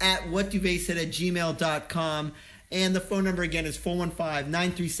at whatduvetsaid@gmail.com. And the phone number again is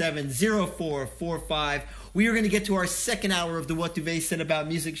 415-937-0445. We are going to get to our second hour of the What Duvet Said About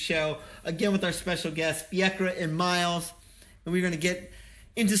Music show, again with our special guests, Fiekra and Miles. And we're going to get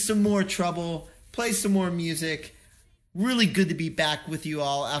into some more trouble, play some more music. Really good to be back with you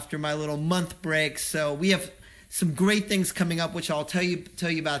all after my little month break. So we have some great things coming up, which I'll tell you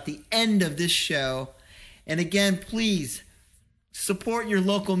about at the end of this show. And again, please support your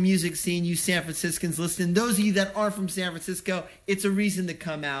local music scene, you San Franciscans listening. Those of you that aren't from San Francisco, it's a reason to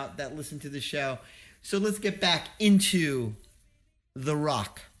come out that listen to the show. So let's get back into the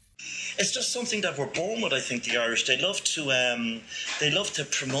rock. It's just something that we're born with, I think, the Irish. They love to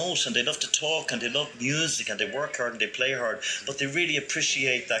promote, and they love to talk, and they love music, and they work hard and they play hard, but they really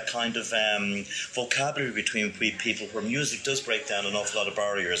appreciate that kind of vocabulary between people where music does break down an awful lot of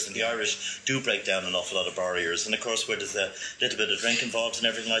barriers, and the Irish do break down an awful lot of barriers. And of course, where there's a little bit of drink involved and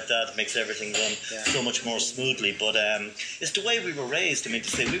everything like that, it makes everything run so much more smoothly. But it's the way we were raised. I mean, to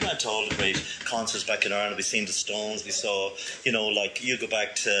say, we went to all the great concerts back in Ireland. We've seen the Stones. We saw, like, you go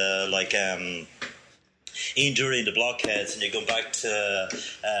back to Ian Dury and the Blockheads, and you go back to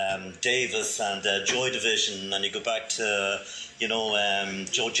Davis and Joy Division, and you go back to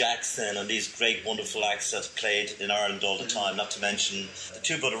Joe Jackson and these great wonderful acts that played in Ireland all the time, not to mention the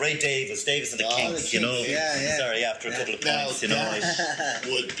two brother Ray Davis and the Kinks, sorry, after a couple of points,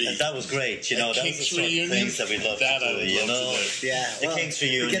 would be. That was great, that was the sort of things that we love to do, the Kinks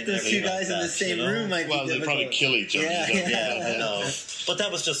reunion. Get those two guys in the same room, might be they'd probably kill each other. I know. But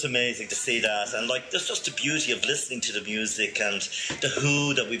that was just amazing to see that, and there's just the beauty of listening to the music, and the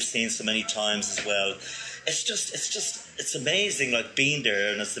Who that we've seen so many times as well. It's amazing, being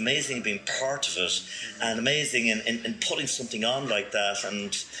there, and it's amazing being part of it, and amazing in putting something on like that,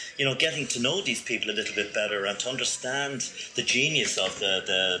 and getting to know these people a little bit better, and to understand the genius of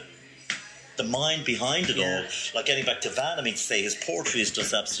the mind behind it all. Getting back to Van, to say his poetry is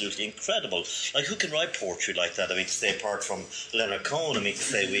just absolutely incredible. Who can write poetry like that? To say, apart from Leonard Cohen, to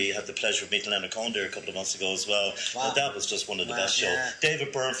say we had the pleasure of meeting Leonard Cohen there a couple of months ago as well. Wow. And that was just one of the best shows.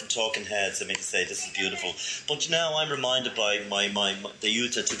 David Byrne from Talking Heads, to say, this is beautiful. But now I'm reminded by the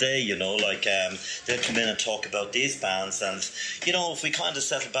youth of today, they'll come in and talk about these bands, and if we kind of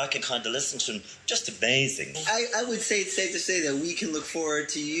settle back and kind of listen to them, just amazing. I would say it's safe to say that we can look forward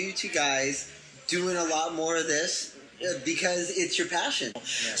to you two guys doing a lot more of this because it's your passion.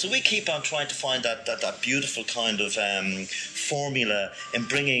 So we keep on trying to find that beautiful kind of formula in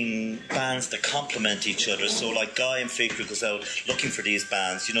bringing bands that complement each other. So Guy and Fiekra goes out looking for these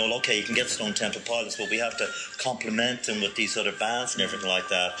bands. Okay, you can get Stone Temple Pilots, but we have to complement them with these other bands and everything like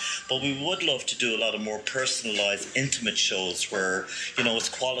that. But we would love to do a lot of more personalised, intimate shows where, it's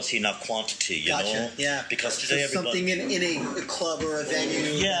quality, not quantity, Gotcha. Yeah. Because today something in a club or a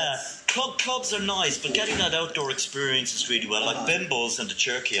venue. Yeah. Clubs are nice, but getting that outdoor experience is really well. Like Bimbo's and the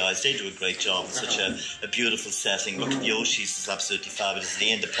Cherokee Eyes, they do a great job. It's such a beautiful setting. Look at Yoshi's, is absolutely fabulous.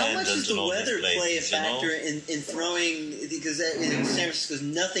 The Independent. How much does the and all weather these places, play a factor you know? in throwing? Because in San Francisco,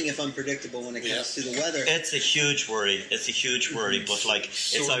 nothing if unpredictable when it comes to the weather. It's a huge worry. It's a huge worry. But like,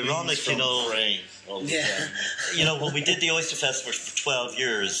 it's ironic, you know. Yeah. You know, when we did the Oyster Festival for 12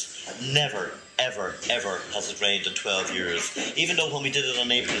 years, never, ever has it rained in 12 years. Even though when we did it on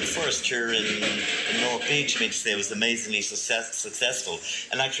April 1st here in North Beach, I mean to say, it was amazingly successful.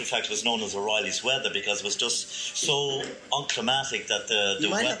 In actual fact, it was known as O'Reilly's weather because it was just so unclimatic that the you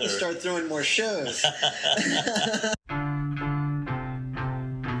might weather... have to start throwing more shows.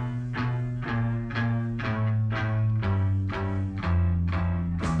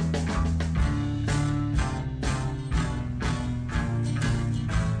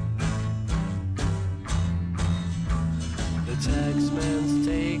 Taxman's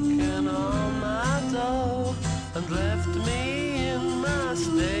taken all my dough and left me in my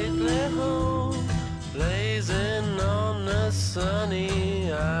stately home, blazing on a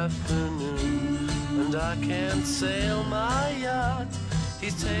sunny afternoon. And I can't sail my yacht,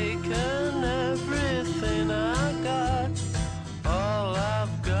 he's taken everything I got. All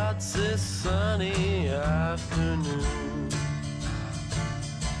I've got's this sunny afternoon.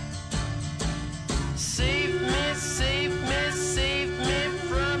 Save me, save me, save me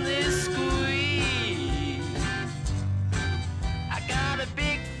from this squeeze. I got a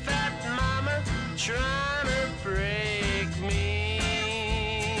big fat mama trying to break me,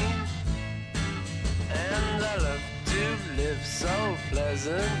 and I love to live so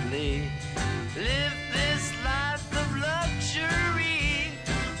pleasantly. Live this life of luxury,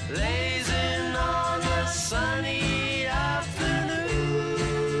 blazing on a sunny afternoon.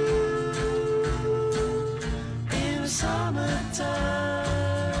 Summertime,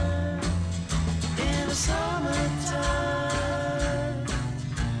 in the summertime,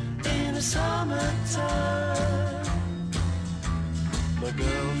 in the summertime. My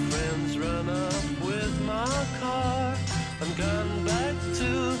girlfriend's run up with my car and gone back to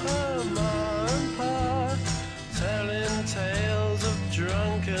her ma and pa, telling tales of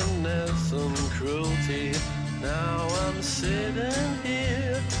drunkenness and cruelty. Now I'm sitting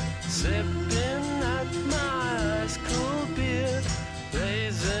here, sipping at my ice cold beer,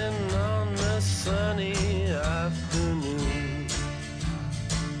 blazing on a sunny afternoon.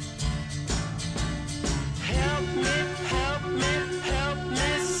 Help me, help me, help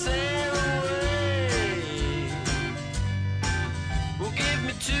me sail away. Well, give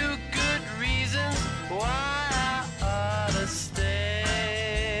me 2 good reasons why I ought to stay.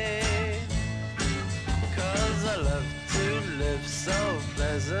 'Cause I love to live so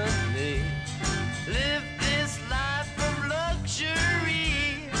pleasantly. Live this life of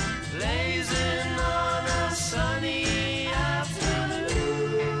luxury, blazing on a sunny afternoon.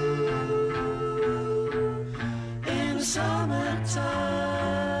 In the summertime,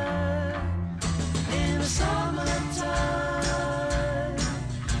 in the summertime,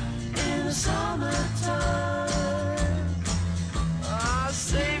 in the summertime. Ah,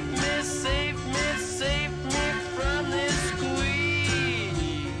 save me, save me, save me from this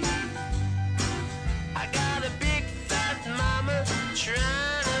squeeze. I got a big fat mama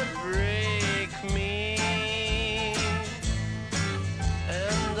trying to break me,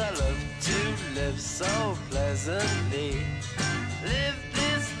 and I love to live so pleasantly. Live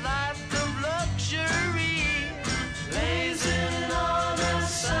this life of luxury, blazing on a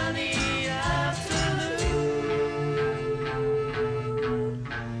sunny afternoon.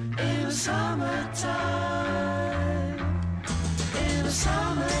 In the summertime, in the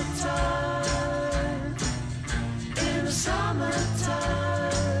summertime, in the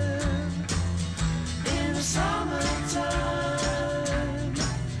summertime, in the summertime,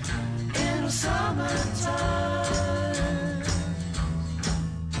 in the summertime.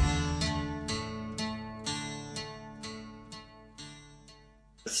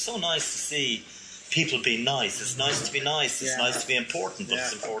 It's so nice to see people be nice. It's nice to be nice. It's Yeah. nice to be important, but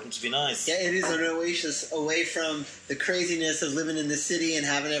it's important to be nice. Yeah, it is an oasis away from the craziness of living in the city and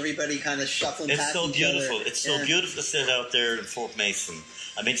having everybody kind of shuffling It's past so each beautiful. other. It's so Yeah. beautiful to sit out there in Fort Mason.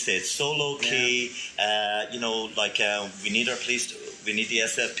 I mean to say, it's so low key. You know, like we need our police. We need the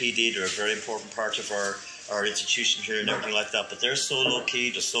SFPD. They're a very important part of our institution here and everything like that. But they're so low key.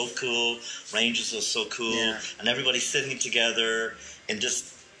 They're so cool. Rangers are so cool, and everybody's sitting together in just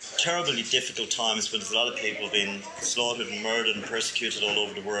terribly difficult times when there's a lot of people being slaughtered and murdered and persecuted all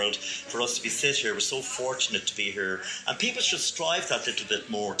over the world. For us to be sit here, we're so fortunate to be here, and people should strive that little bit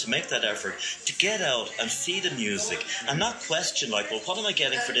more to make that effort to get out and see the music and not question like, well, what am I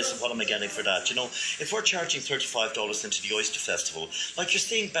getting for this and what am I getting for that? You know, if we're charging $35 into the Oyster Festival, like you're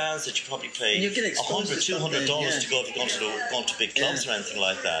seeing bands that you probably pay $100, $200 to go if you're going to big clubs or anything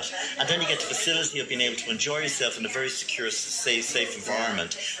like that, and then you get the facility of being able to enjoy yourself in a very secure, safe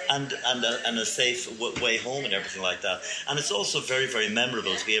environment. And a safe way home and everything like that. And it's also very, very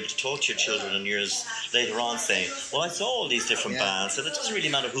memorable to be able to talk to your children and years later on saying, well, I saw all these different bands, and it doesn't really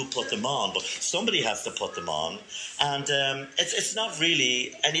matter who put them on, but somebody has to put them on. And it's not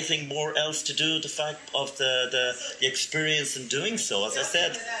really anything more else to do with the fact of the experience in doing so. As I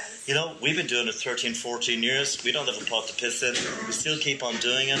said, you know, we've been doing it 13, 14 years. We don't have a pot to piss in. We still keep on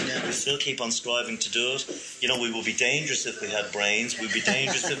doing it. We still keep on striving to do it. You know, we would be dangerous if we had brains. We'd be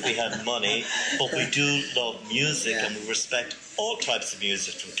dangerous if we had money. But we do love music, and we respect all types of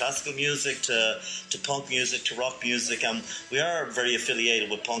music, from classical music to punk music to rock music. And we are very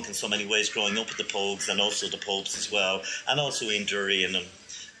affiliated with punk in so many ways, growing up with the Pogues and also the Popes as well, and also Ian Dury and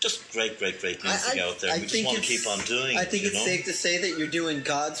just great music out there. We just want to keep on doing it. I think it's safe to say that you're doing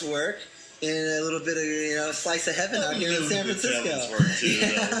God's work in a little bit of, you know, slice of heaven out here in San Francisco.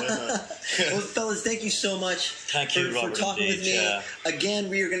 Well, fellas, thank you so much for talking with me. Yeah. Again,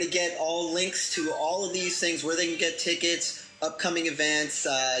 we are going to get all links to all of these things, where they can get tickets, upcoming events.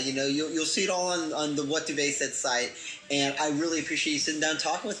 You know, you'll see it all on the What Duvet Said site. And I really appreciate you sitting down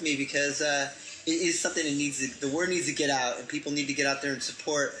talking with me, because it is something that the word needs to get out, and people need to get out there and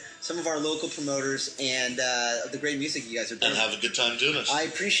support some of our local promoters and the great music you guys are doing. And have a good time doing it. I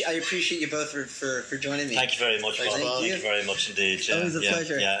appreciate you both for joining me. Thank you very much, Bob. Thank you very much indeed. Yeah. Always a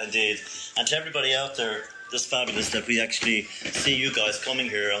pleasure. Yeah, indeed. And to everybody out there, it's fabulous that we actually see you guys coming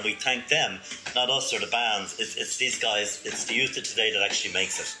here, and we thank them, not us or the bands. It's these guys, it's the youth of today that actually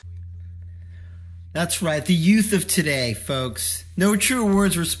makes it. That's right, the youth of today, folks. No true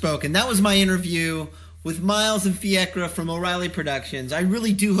words were spoken. That was my interview with Miles and Fiecra from O'Reilly Productions. I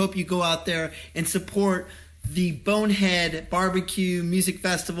really do hope you go out there and support the Bonehead Barbecue Music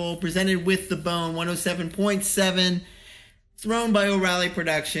Festival, presented with The Bone 107.7, thrown by O'Reilly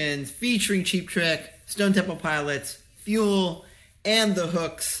Productions, featuring Cheap Trick, Stone Temple Pilots, Fuel, and The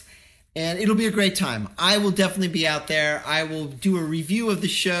Hooks. And it'll be a great time. I will definitely be out there. I will do a review of the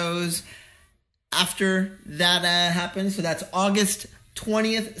shows after that happens. So that's August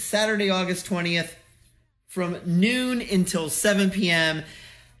 20th, Saturday, August 20th, from noon until 7 p.m.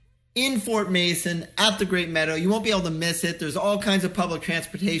 in Fort Mason at the Great Meadow. You won't be able to miss it. There's all kinds of public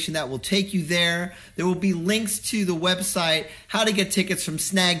transportation that will take you there. There will be links to the website, how to get tickets from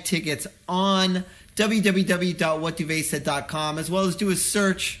Snag Tickets, on www.whatduvetsaid.com, as well as do a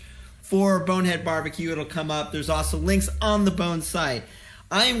search for Bonehead Barbecue. It'll come up. There's also links on the Bone site.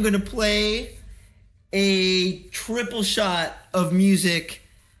 I am going to play a triple shot of music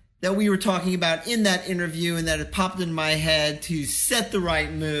that we were talking about in that interview, and that had popped in my head to set the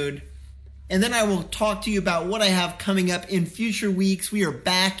right mood. And then I will talk to you about what I have coming up in future weeks. We are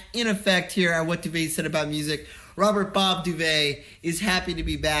back in effect here at What Duvet Said About Music. Robert Bob Duvet is happy to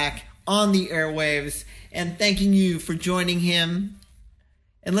be back on the airwaves, and thanking you for joining him.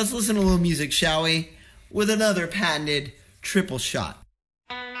 And let's listen to a little music, shall we? With another patented triple shot.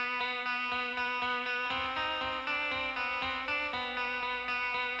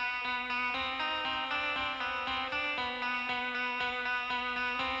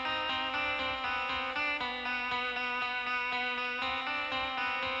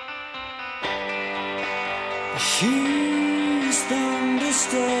 She's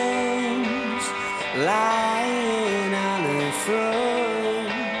thunderstorms lying on her front,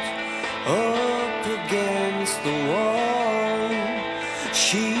 up against the wall.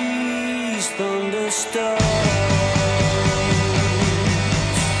 She's thunderstorms.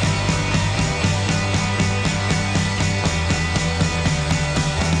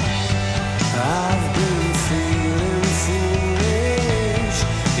 I've been feeling foolish.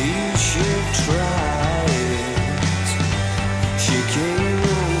 You should try it. She came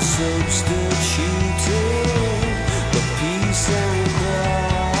and substituted the peace and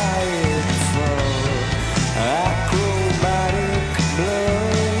quiet for acrobatic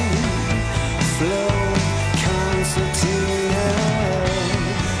blood flow.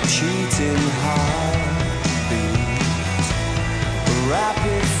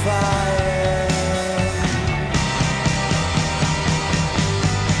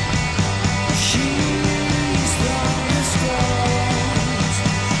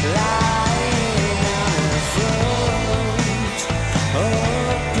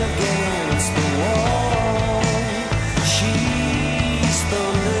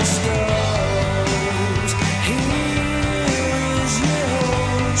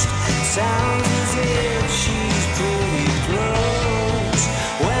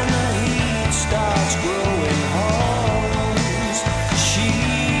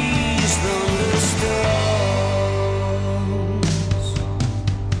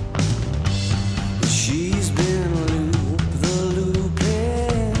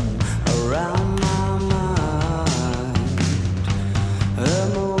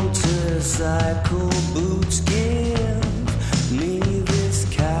 motorcycle boots give me this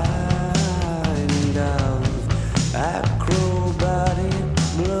kind of acrobatic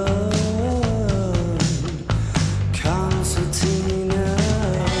blood. Concertina,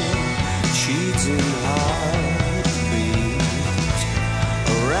 cheating heartbeat,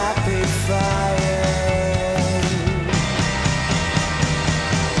 rapid fire.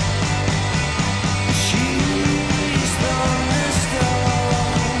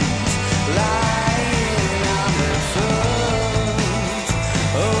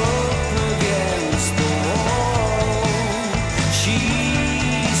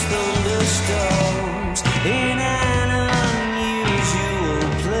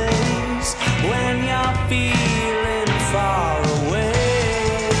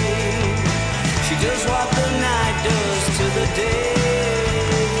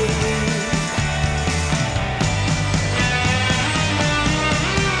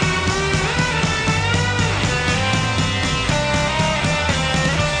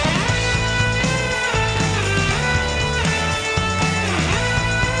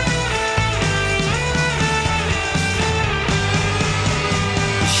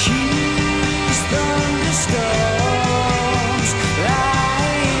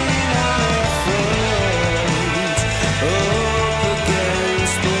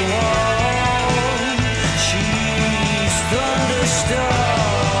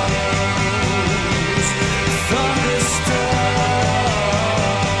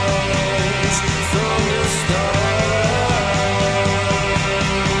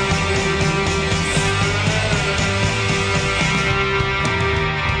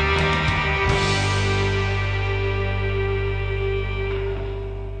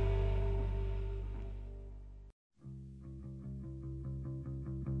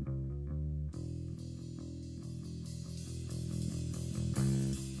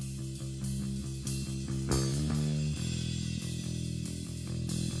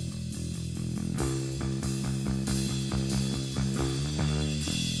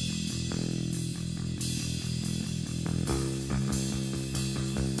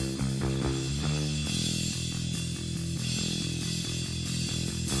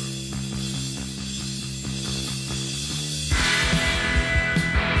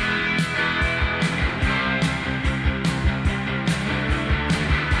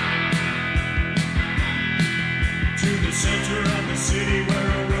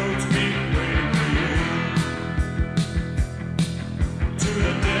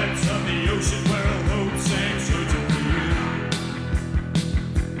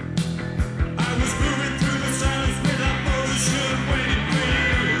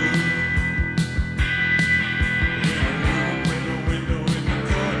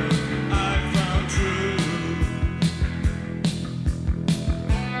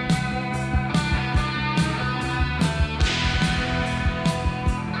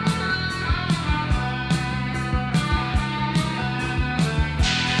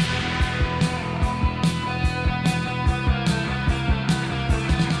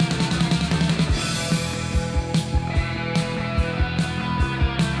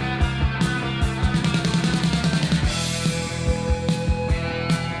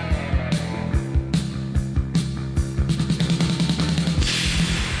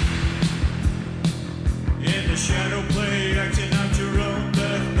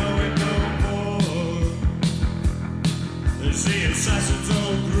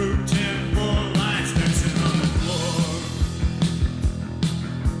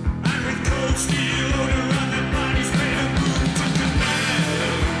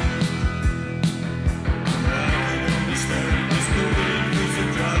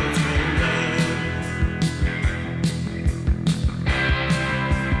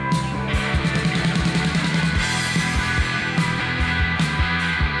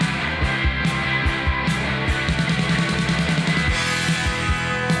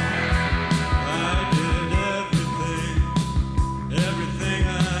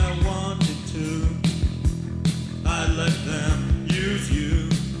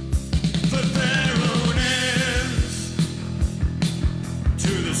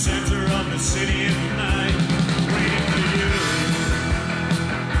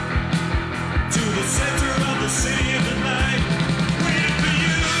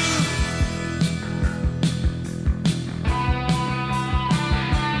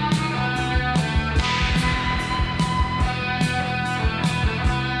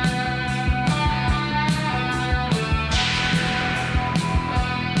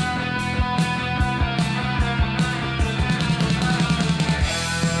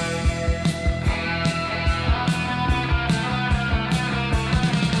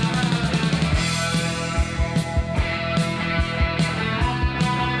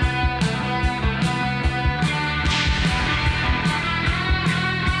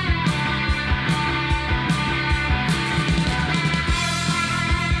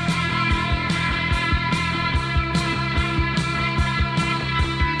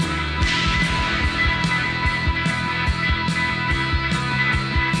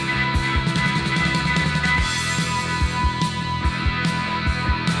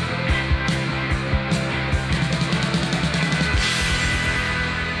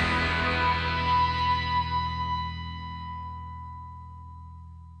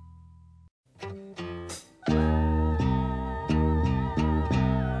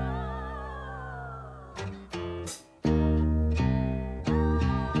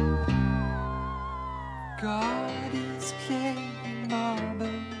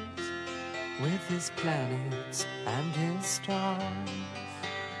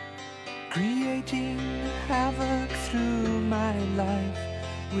 creating havoc through my life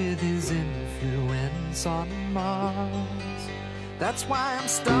with his influence on Mars. That's why I'm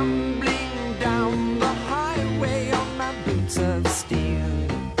stumbling down the highway on my boots of steel.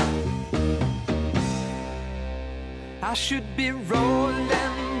 I should be rolling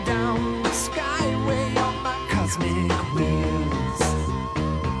down the skyway on my cosmic wheels.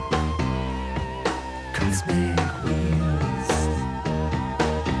 Cosmic wheels.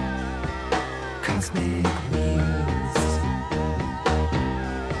 Cosmic wheels.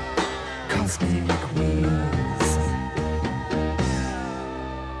 Cosmic wheels.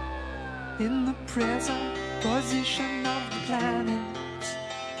 In the present position of the planet,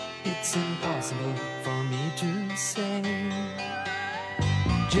 it's impossible for me to say.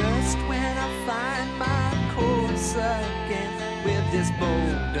 Just when I find my course again with these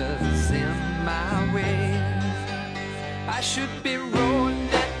boulders in my way, I should be rolling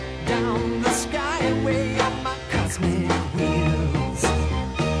down the skyway on my cosmic wheels,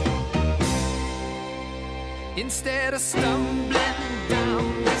 instead of stumbling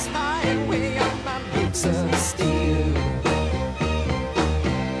down this highway on my boots of steel.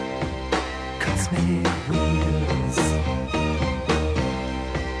 Cosmic wheels.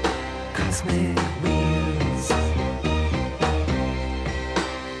 Cosmic wheels.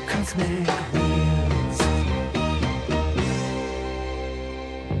 Cosmic wheels.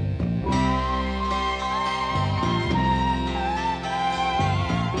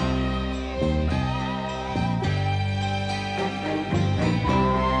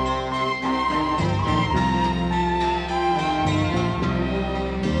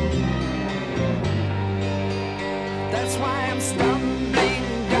 That's why I'm stumbling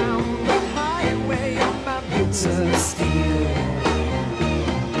down the highway on my boots of steel.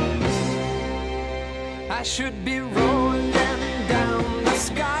 I should be rolling down the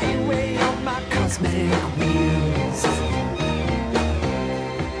skyway on my cosmic wheels.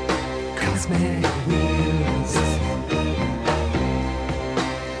 Cosmic wheels.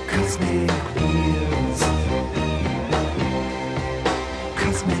 Cosmic wheels.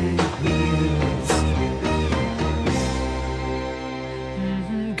 Cosmic wheels.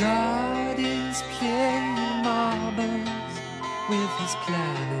 God is playing marbles with his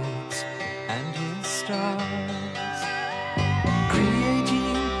planets and his stars,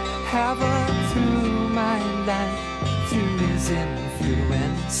 creating havoc through my life, through his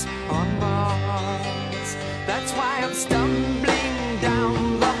influence on Mars. That's why I'm stumbling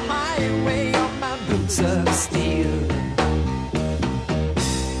down the highway on my boots of steel.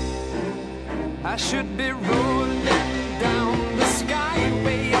 I should be rolling down the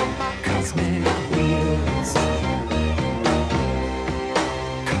skyway on my cosmic wheels.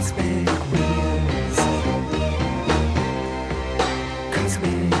 Cosmic wheels.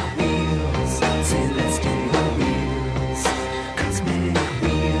 Cosmic wheels. Celestial wheels. Cosmic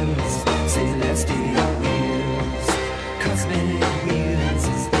wheels. Celestial wheels. Cosmic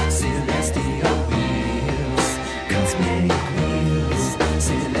wheels. Celestial wheels. Cosmic wheels.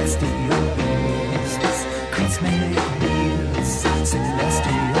 Celestial wheels. Cosmic wheels.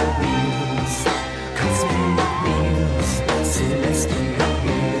 Celestial wheels. Cosmic wheels. Celestial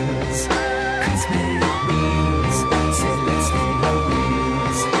wheels. Cosmic wheels. Celestial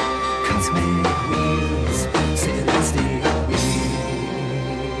wheels. Cosmic wheels. Celestial wheels.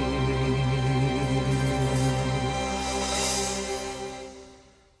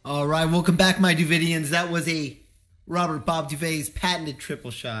 All right, welcome back, my Duvidians. That was a Robert Bob Duvay's patented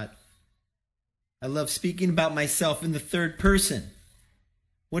triple shot. I love speaking about myself in the third person.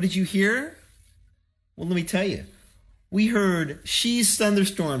 What did you hear? Well, let me tell you. We heard She's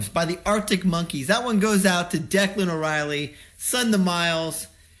Thunderstorms by the Arctic Monkeys. That one goes out to Declan O'Reilly, son to Miles.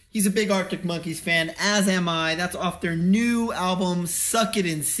 He's a big Arctic Monkeys fan, as am I. That's off their new album, Suck It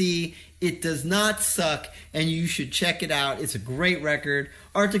and See. It does not suck, and you should check it out. It's a great record.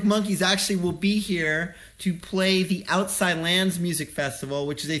 Arctic Monkeys actually will be here to play the Outside Lands Music Festival,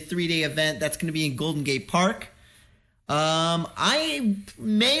 which is a 3-day event that's going to be in Golden Gate Park. I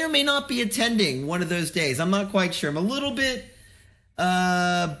may or may not be attending one of those days. I'm not quite sure. I'm a little bit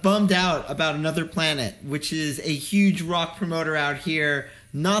bummed out about Another Planet, which is a huge rock promoter out here.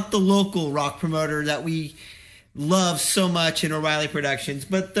 Not the local rock promoter that we love so much in O'Reilly Productions,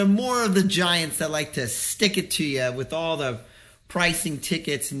 but the more of the giants that like to stick it to you with all the pricing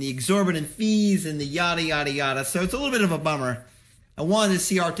tickets and the exorbitant fees and the yada, yada, yada. So it's a little bit of a bummer. I wanted to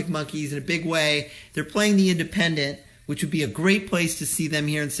see Arctic Monkeys in a big way. They're playing the Independent, which would be a great place to see them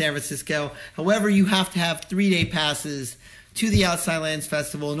here in San Francisco. However, you have to have 3-day passes to the Outside Lands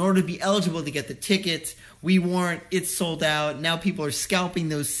Festival in order to be eligible to get the tickets. We weren't. It's sold out. Now people are scalping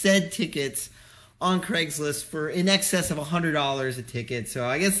those said tickets on Craigslist for in excess of $100 a ticket. So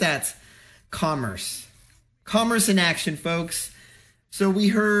I guess that's commerce. Commerce in action, folks. So we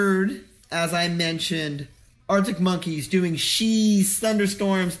heard, as I mentioned, Arctic Monkeys doing She's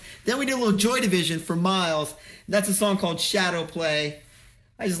Thunderstorms. Then we did a little Joy Division for Miles. That's a song called Shadow Play.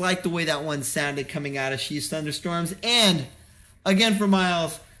 I just like the way that one sounded coming out of She's Thunderstorms. And again for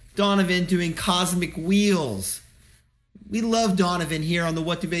Miles, Donovan doing Cosmic Wheels. We love Donovan here on the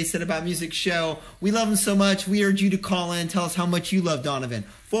What Duvet Said About Music show. We love him so much, we urge you to call in. Tell us how much you love Donovan.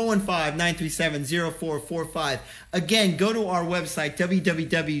 415-937-0445. Again, go to our website,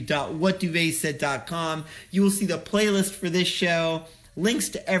 www.whatduvetsaid.com. You will see the playlist for this show, links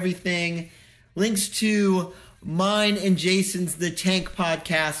to everything, links to mine and Jason's The Tank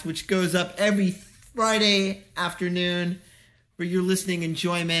podcast, which goes up every Friday afternoon for your listening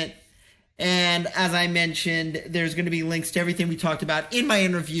enjoyment. And as I mentioned, there's going to be links to everything we talked about in my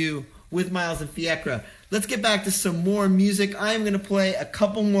interview with Miles and Fiecra. Let's get back to some more music. I am going to play a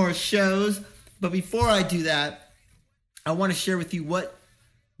couple more shows. But before I do that, I want to share with you what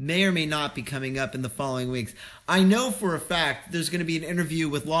may or may not be coming up in the following weeks. I know for a fact there's going to be an interview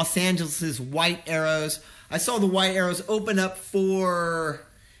with Los Angeles' White Arrows. I saw the White Arrows open up for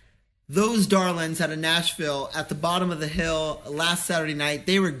Those Darlings out of Nashville at the bottom of the hill last Saturday night.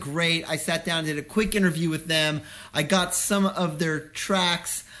 They were great. I sat down and did a quick interview with them. I got some of their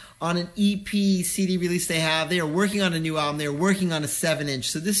tracks on an EP CD release they have. They are working on a new album. They are working on a 7-inch.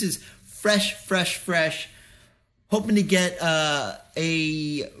 So this is fresh. Hoping to get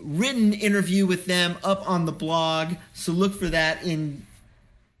a written interview with them up on the blog. So look for that in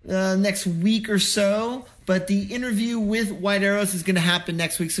next week or so. But the interview with White Arrows is going to happen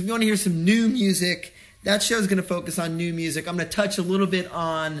next week. So if you want to hear some new music, that show is going to focus on new music. I'm going to touch a little bit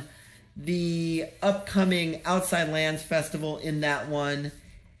on the upcoming Outside Lands Festival in that one.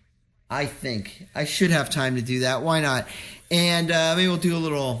 I think I should have time to do that. Why not? And maybe we'll do a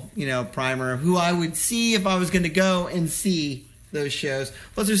little, primer of who I would see if I was going to go and see those shows.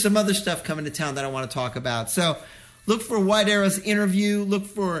 Plus, there's some other stuff coming to town that I want to talk about. So look for White Arrow's interview. Look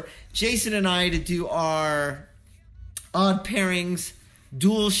for Jason and I to do our Odd Pairings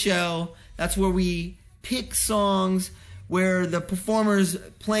dual show. That's where we pick songs where the performers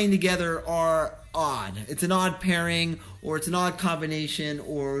playing together are odd. It's an odd pairing, or it's an odd combination,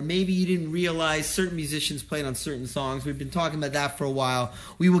 or maybe you didn't realize certain musicians played on certain songs. We've been talking about that for a while.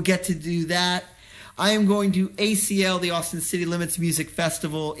 We will get to do that. I am going to ACL, the Austin City Limits Music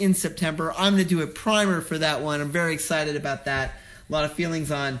Festival, in September. I'm going to do a primer for that one. I'm very excited about that. A lot of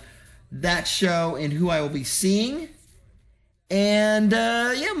feelings on that show and who I will be seeing. And,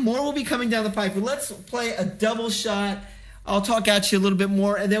 more will be coming down the pipe. But let's play a double shot. I'll talk at you a little bit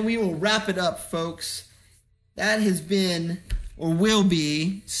more, and then we will wrap it up, folks. That has been, or will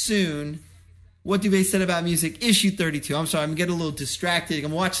be, soon, What Duvet Said About Music, issue 32. I'm sorry, I'm getting a little distracted.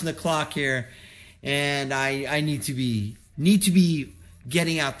 I'm watching the clock here, and I need to be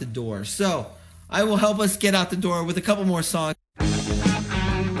getting out the door. So I will help us get out the door with a couple more songs.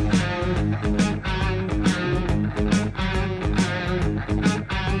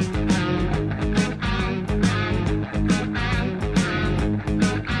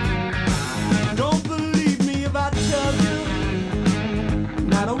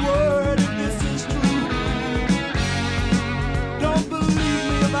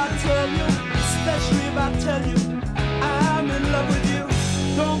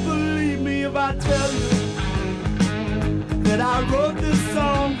 I tell you that I wrote this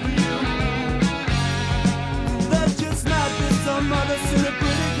song for you. There's just not been some other silly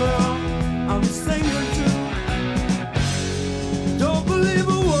pretty girl I'm singing to. Don't believe a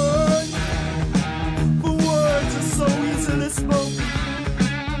word, for words are so easily spoken,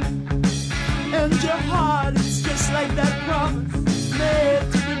 and your heart is just like that promise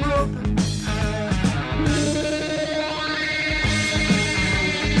made to be broken.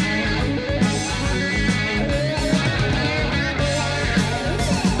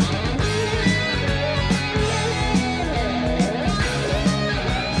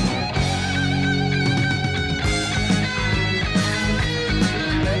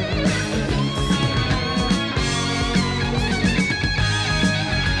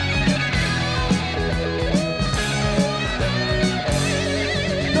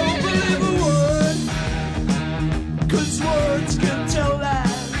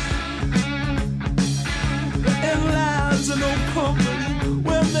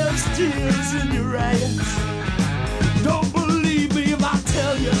 Tears in your eyes. Don't believe me if I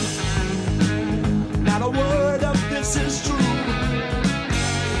tell you not a word of this is true.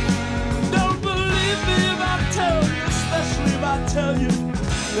 Don't believe me if I tell you, especially if I tell you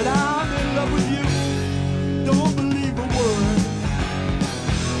that I'm in love with you.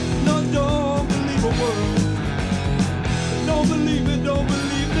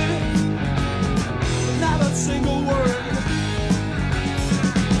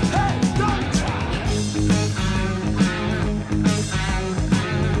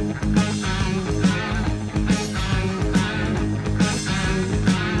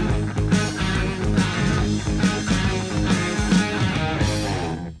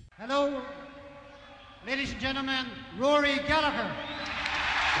 ladies and gentlemen, Rory Gallagher.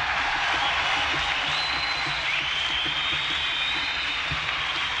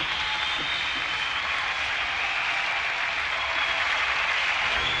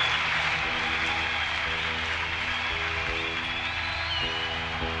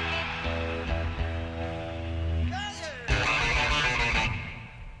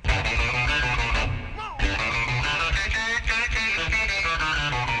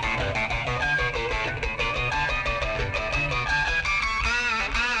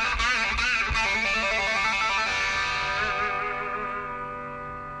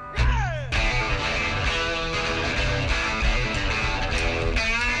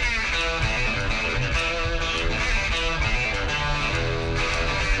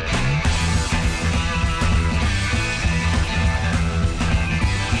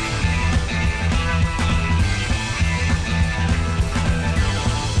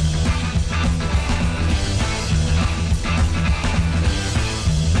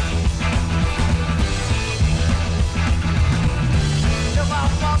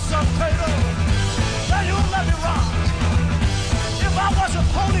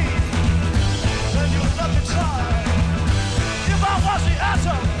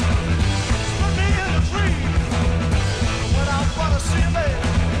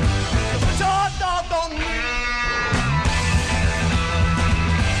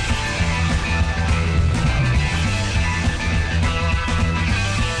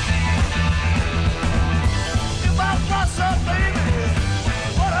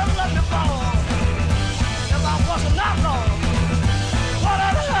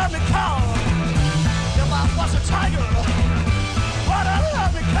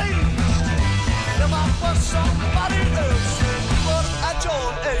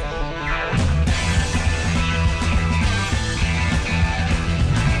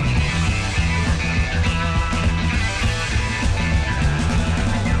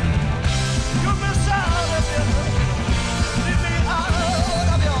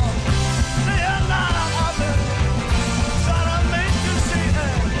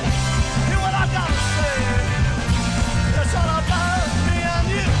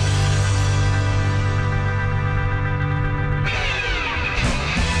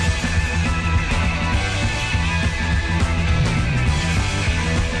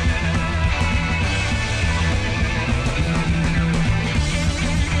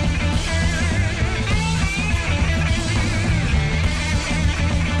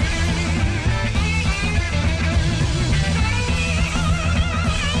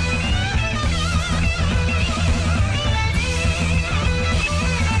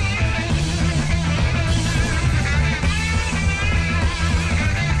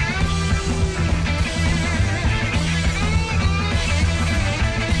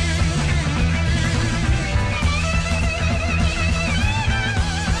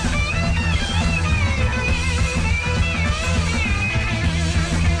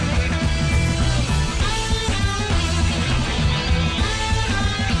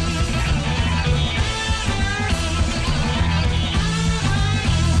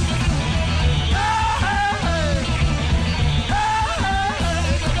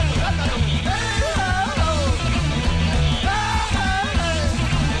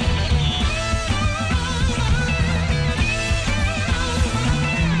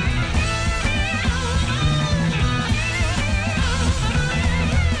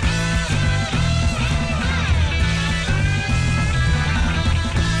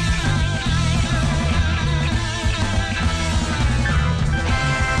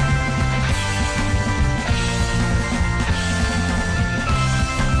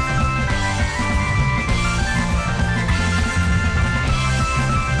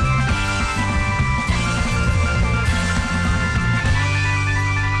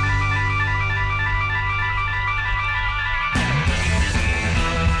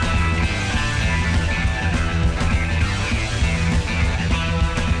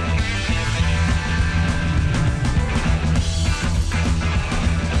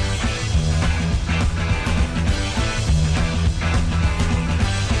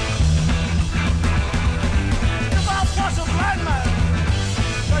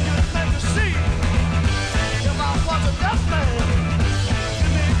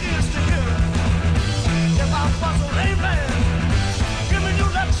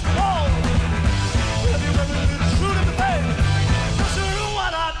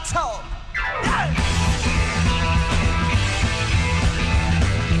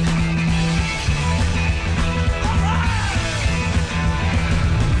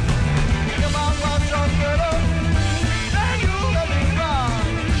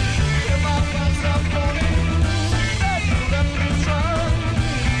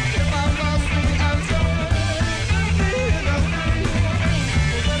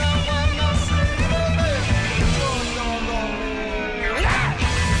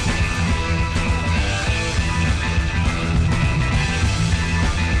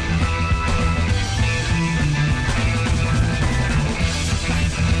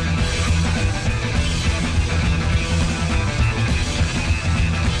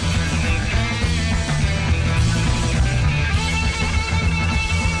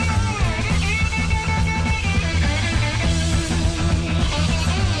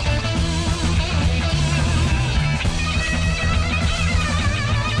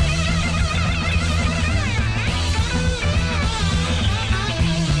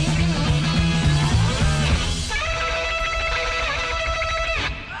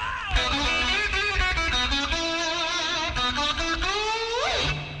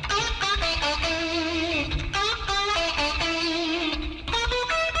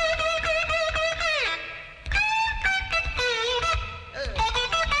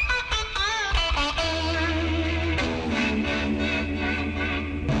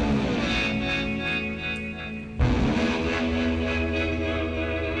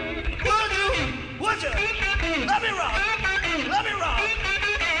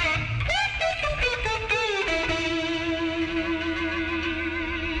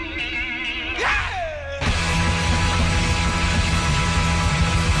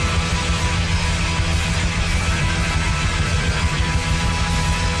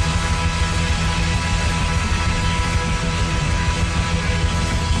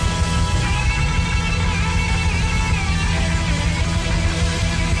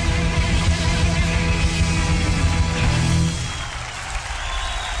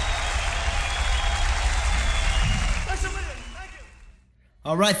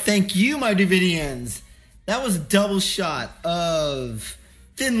 All right, thank you, my Davidians. That was a double shot of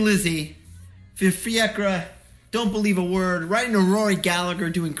Thin Lizzy, Fiacre, Don't Believe a Word, right into Rory Gallagher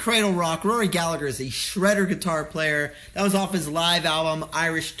doing Cradle Rock. Rory Gallagher is a shredder guitar player. That was off his live album,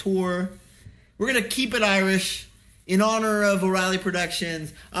 Irish Tour. We're going to keep it Irish in honor of O'Reilly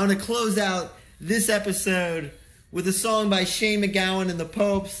Productions. I'm going to close out this episode with a song by Shane MacGowan and the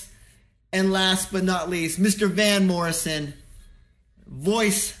Popes. And last but not least, Mr. Van Morrison,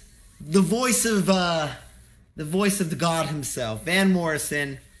 the voice of the God himself, Van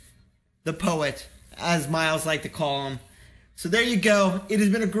Morrison, the poet, as Miles like to call him. So there you go. It has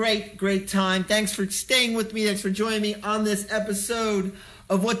been a great, great time. Thanks for staying with me. Thanks for joining me on this episode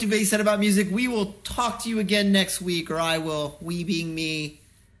of What Duvet Said About Music. We will talk to you again next week, or I will, we being me.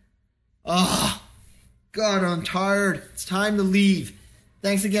 Oh, God, I'm tired. It's time to leave.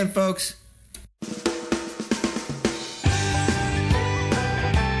 Thanks again, folks.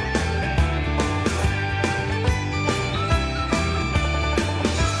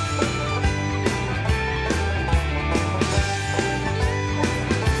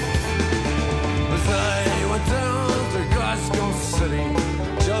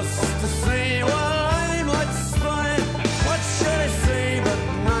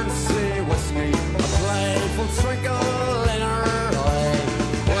 Twinkle in her eye.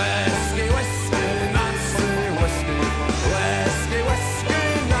 Whiskey,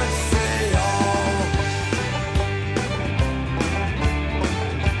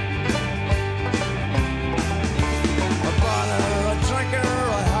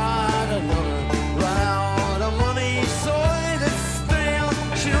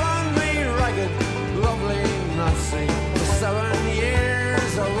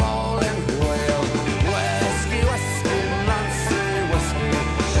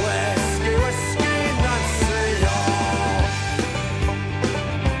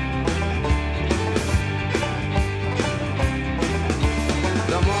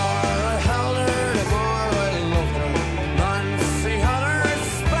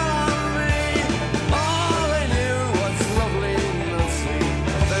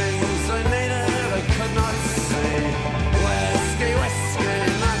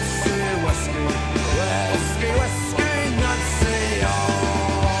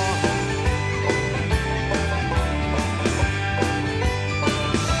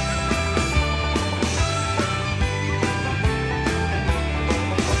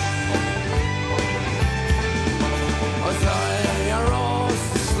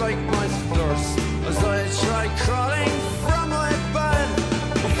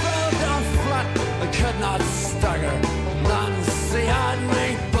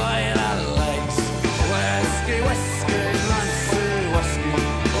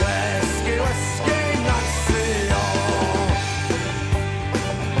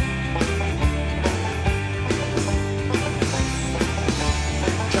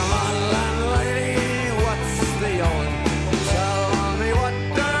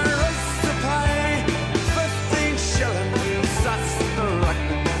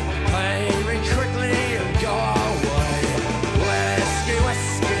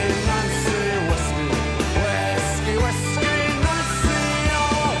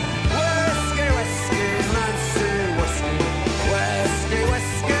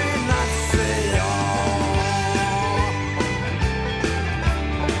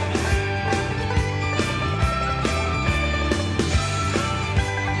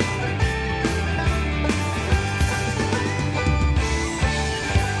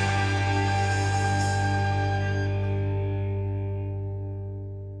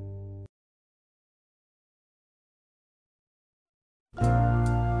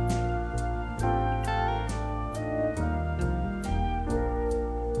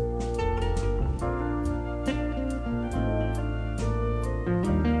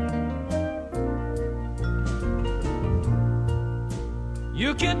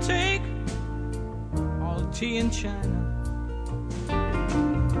 You can take all the tea in China,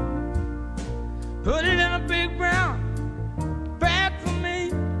 put it in a big brown bag for me,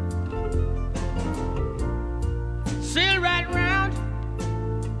 sail right round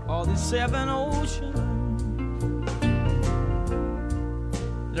all the 7 oceans,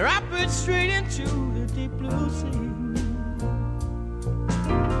 drop it straight into the deep blue sea.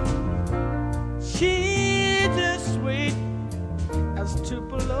 She's as sweet as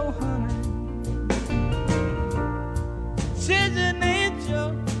Tupelo honey. She's an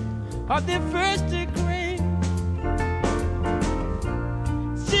angel of the first degree.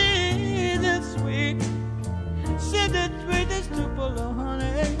 She's as sweet, she's as sweet as Tupelo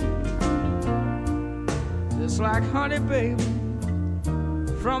honey. Just like honey, baby,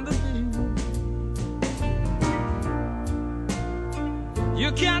 from the beat.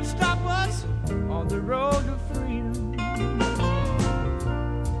 You can't stop us on the road to freedom.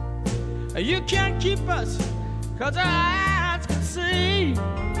 You can't keep us, 'cause our eyes can see.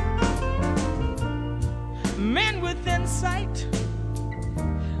 Men with insight,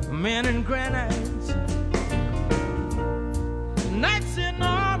 men in granite, knights in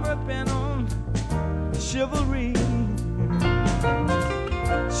armor bent on chivalry.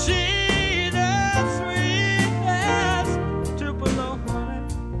 She's the sweetest Tupelo honey.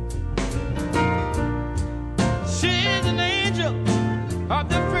 She's an angel of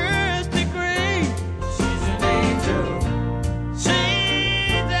the first degree. She's an angel.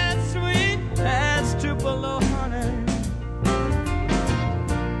 She's as sweet as Tupelo honey.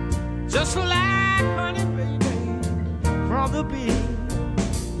 Just like honey, baby, from the bee.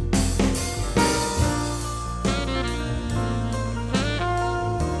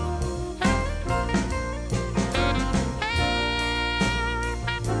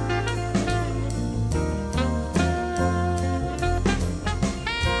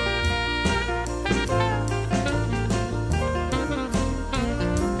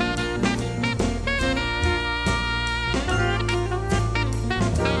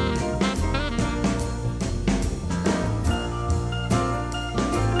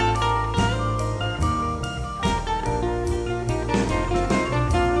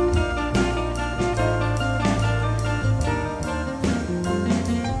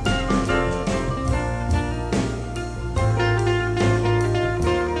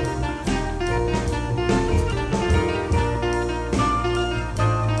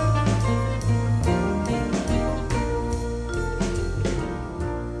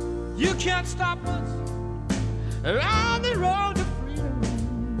 You can't stop us on the road to freedom.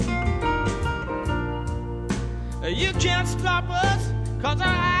 You can't stop us, 'cause our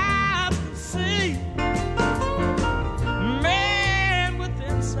eyes can see. Man with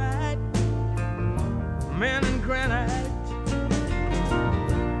insight, man in granite,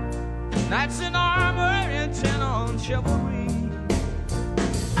 knights in armor intent on chivalry.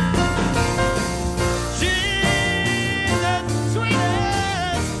 She's the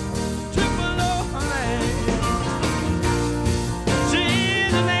sweetest Tupelo honey.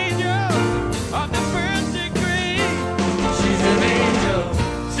 She's an angel of the first degree. She's an angel.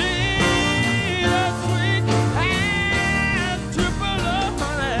 She's the sweet as Tupelo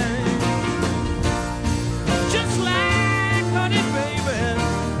honey. Just like honey, baby,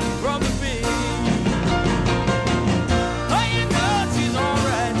 from the bee. Oh, you know she's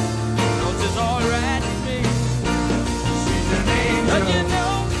alright. No, she's alright to me. She's an angel.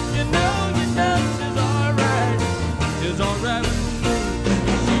 Oh, you know she's alright. She's alright with me.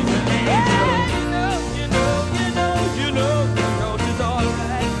 She's an angel. You know she's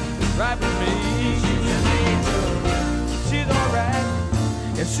alright. Right with me. She's an angel. She's alright.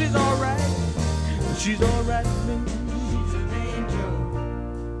 Yes, she's alright. She's alright with me. She's an angel.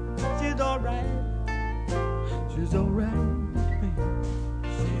 She's alright. She's alright with me.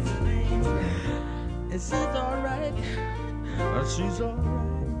 She's an angel. And she's alright. She's alright.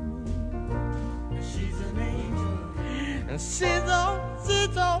 She's an angel. And she's alright.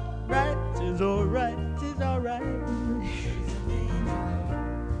 She's alright. She's alright. She's alright. She's alright. She's alright. She's alright. She's alright.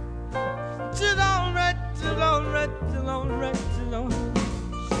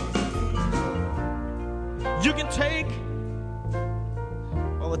 You can take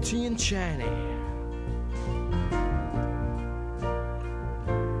all the tea and China,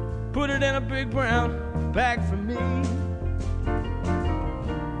 put it in a big brown bag for me,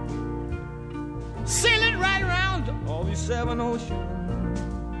 sail it right around all these 7 oceans,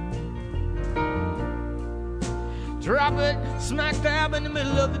 drop it smack dab in the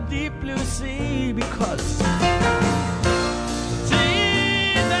middle of the deep blue sea, because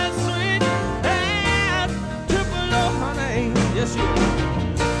she's that sweet as Tupelo honey. Yes, you are.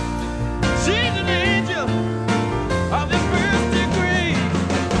 She's an angel of the first degree.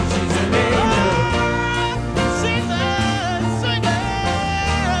 She's an angel. She's as sweet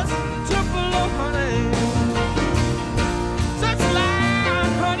as Tupelo honey. Just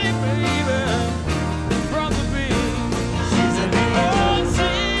like honey, baby, from the bee. She's an angel. Oh,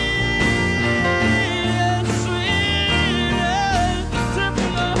 she's as sweet as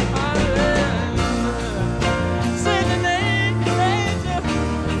Tupelo honey. She's an angel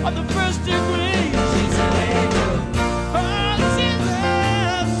of the first degree. She's an angel. Oh, she's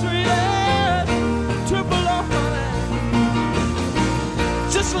as sweet as Tupelo honey.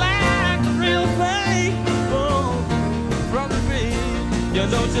 Just like a real thing, oh, from the bee. You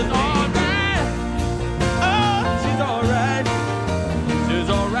know she's alright. Oh, she's alright. She's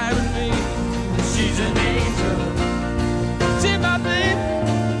alright.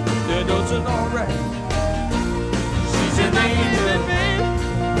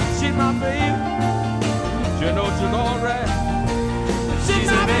 baby.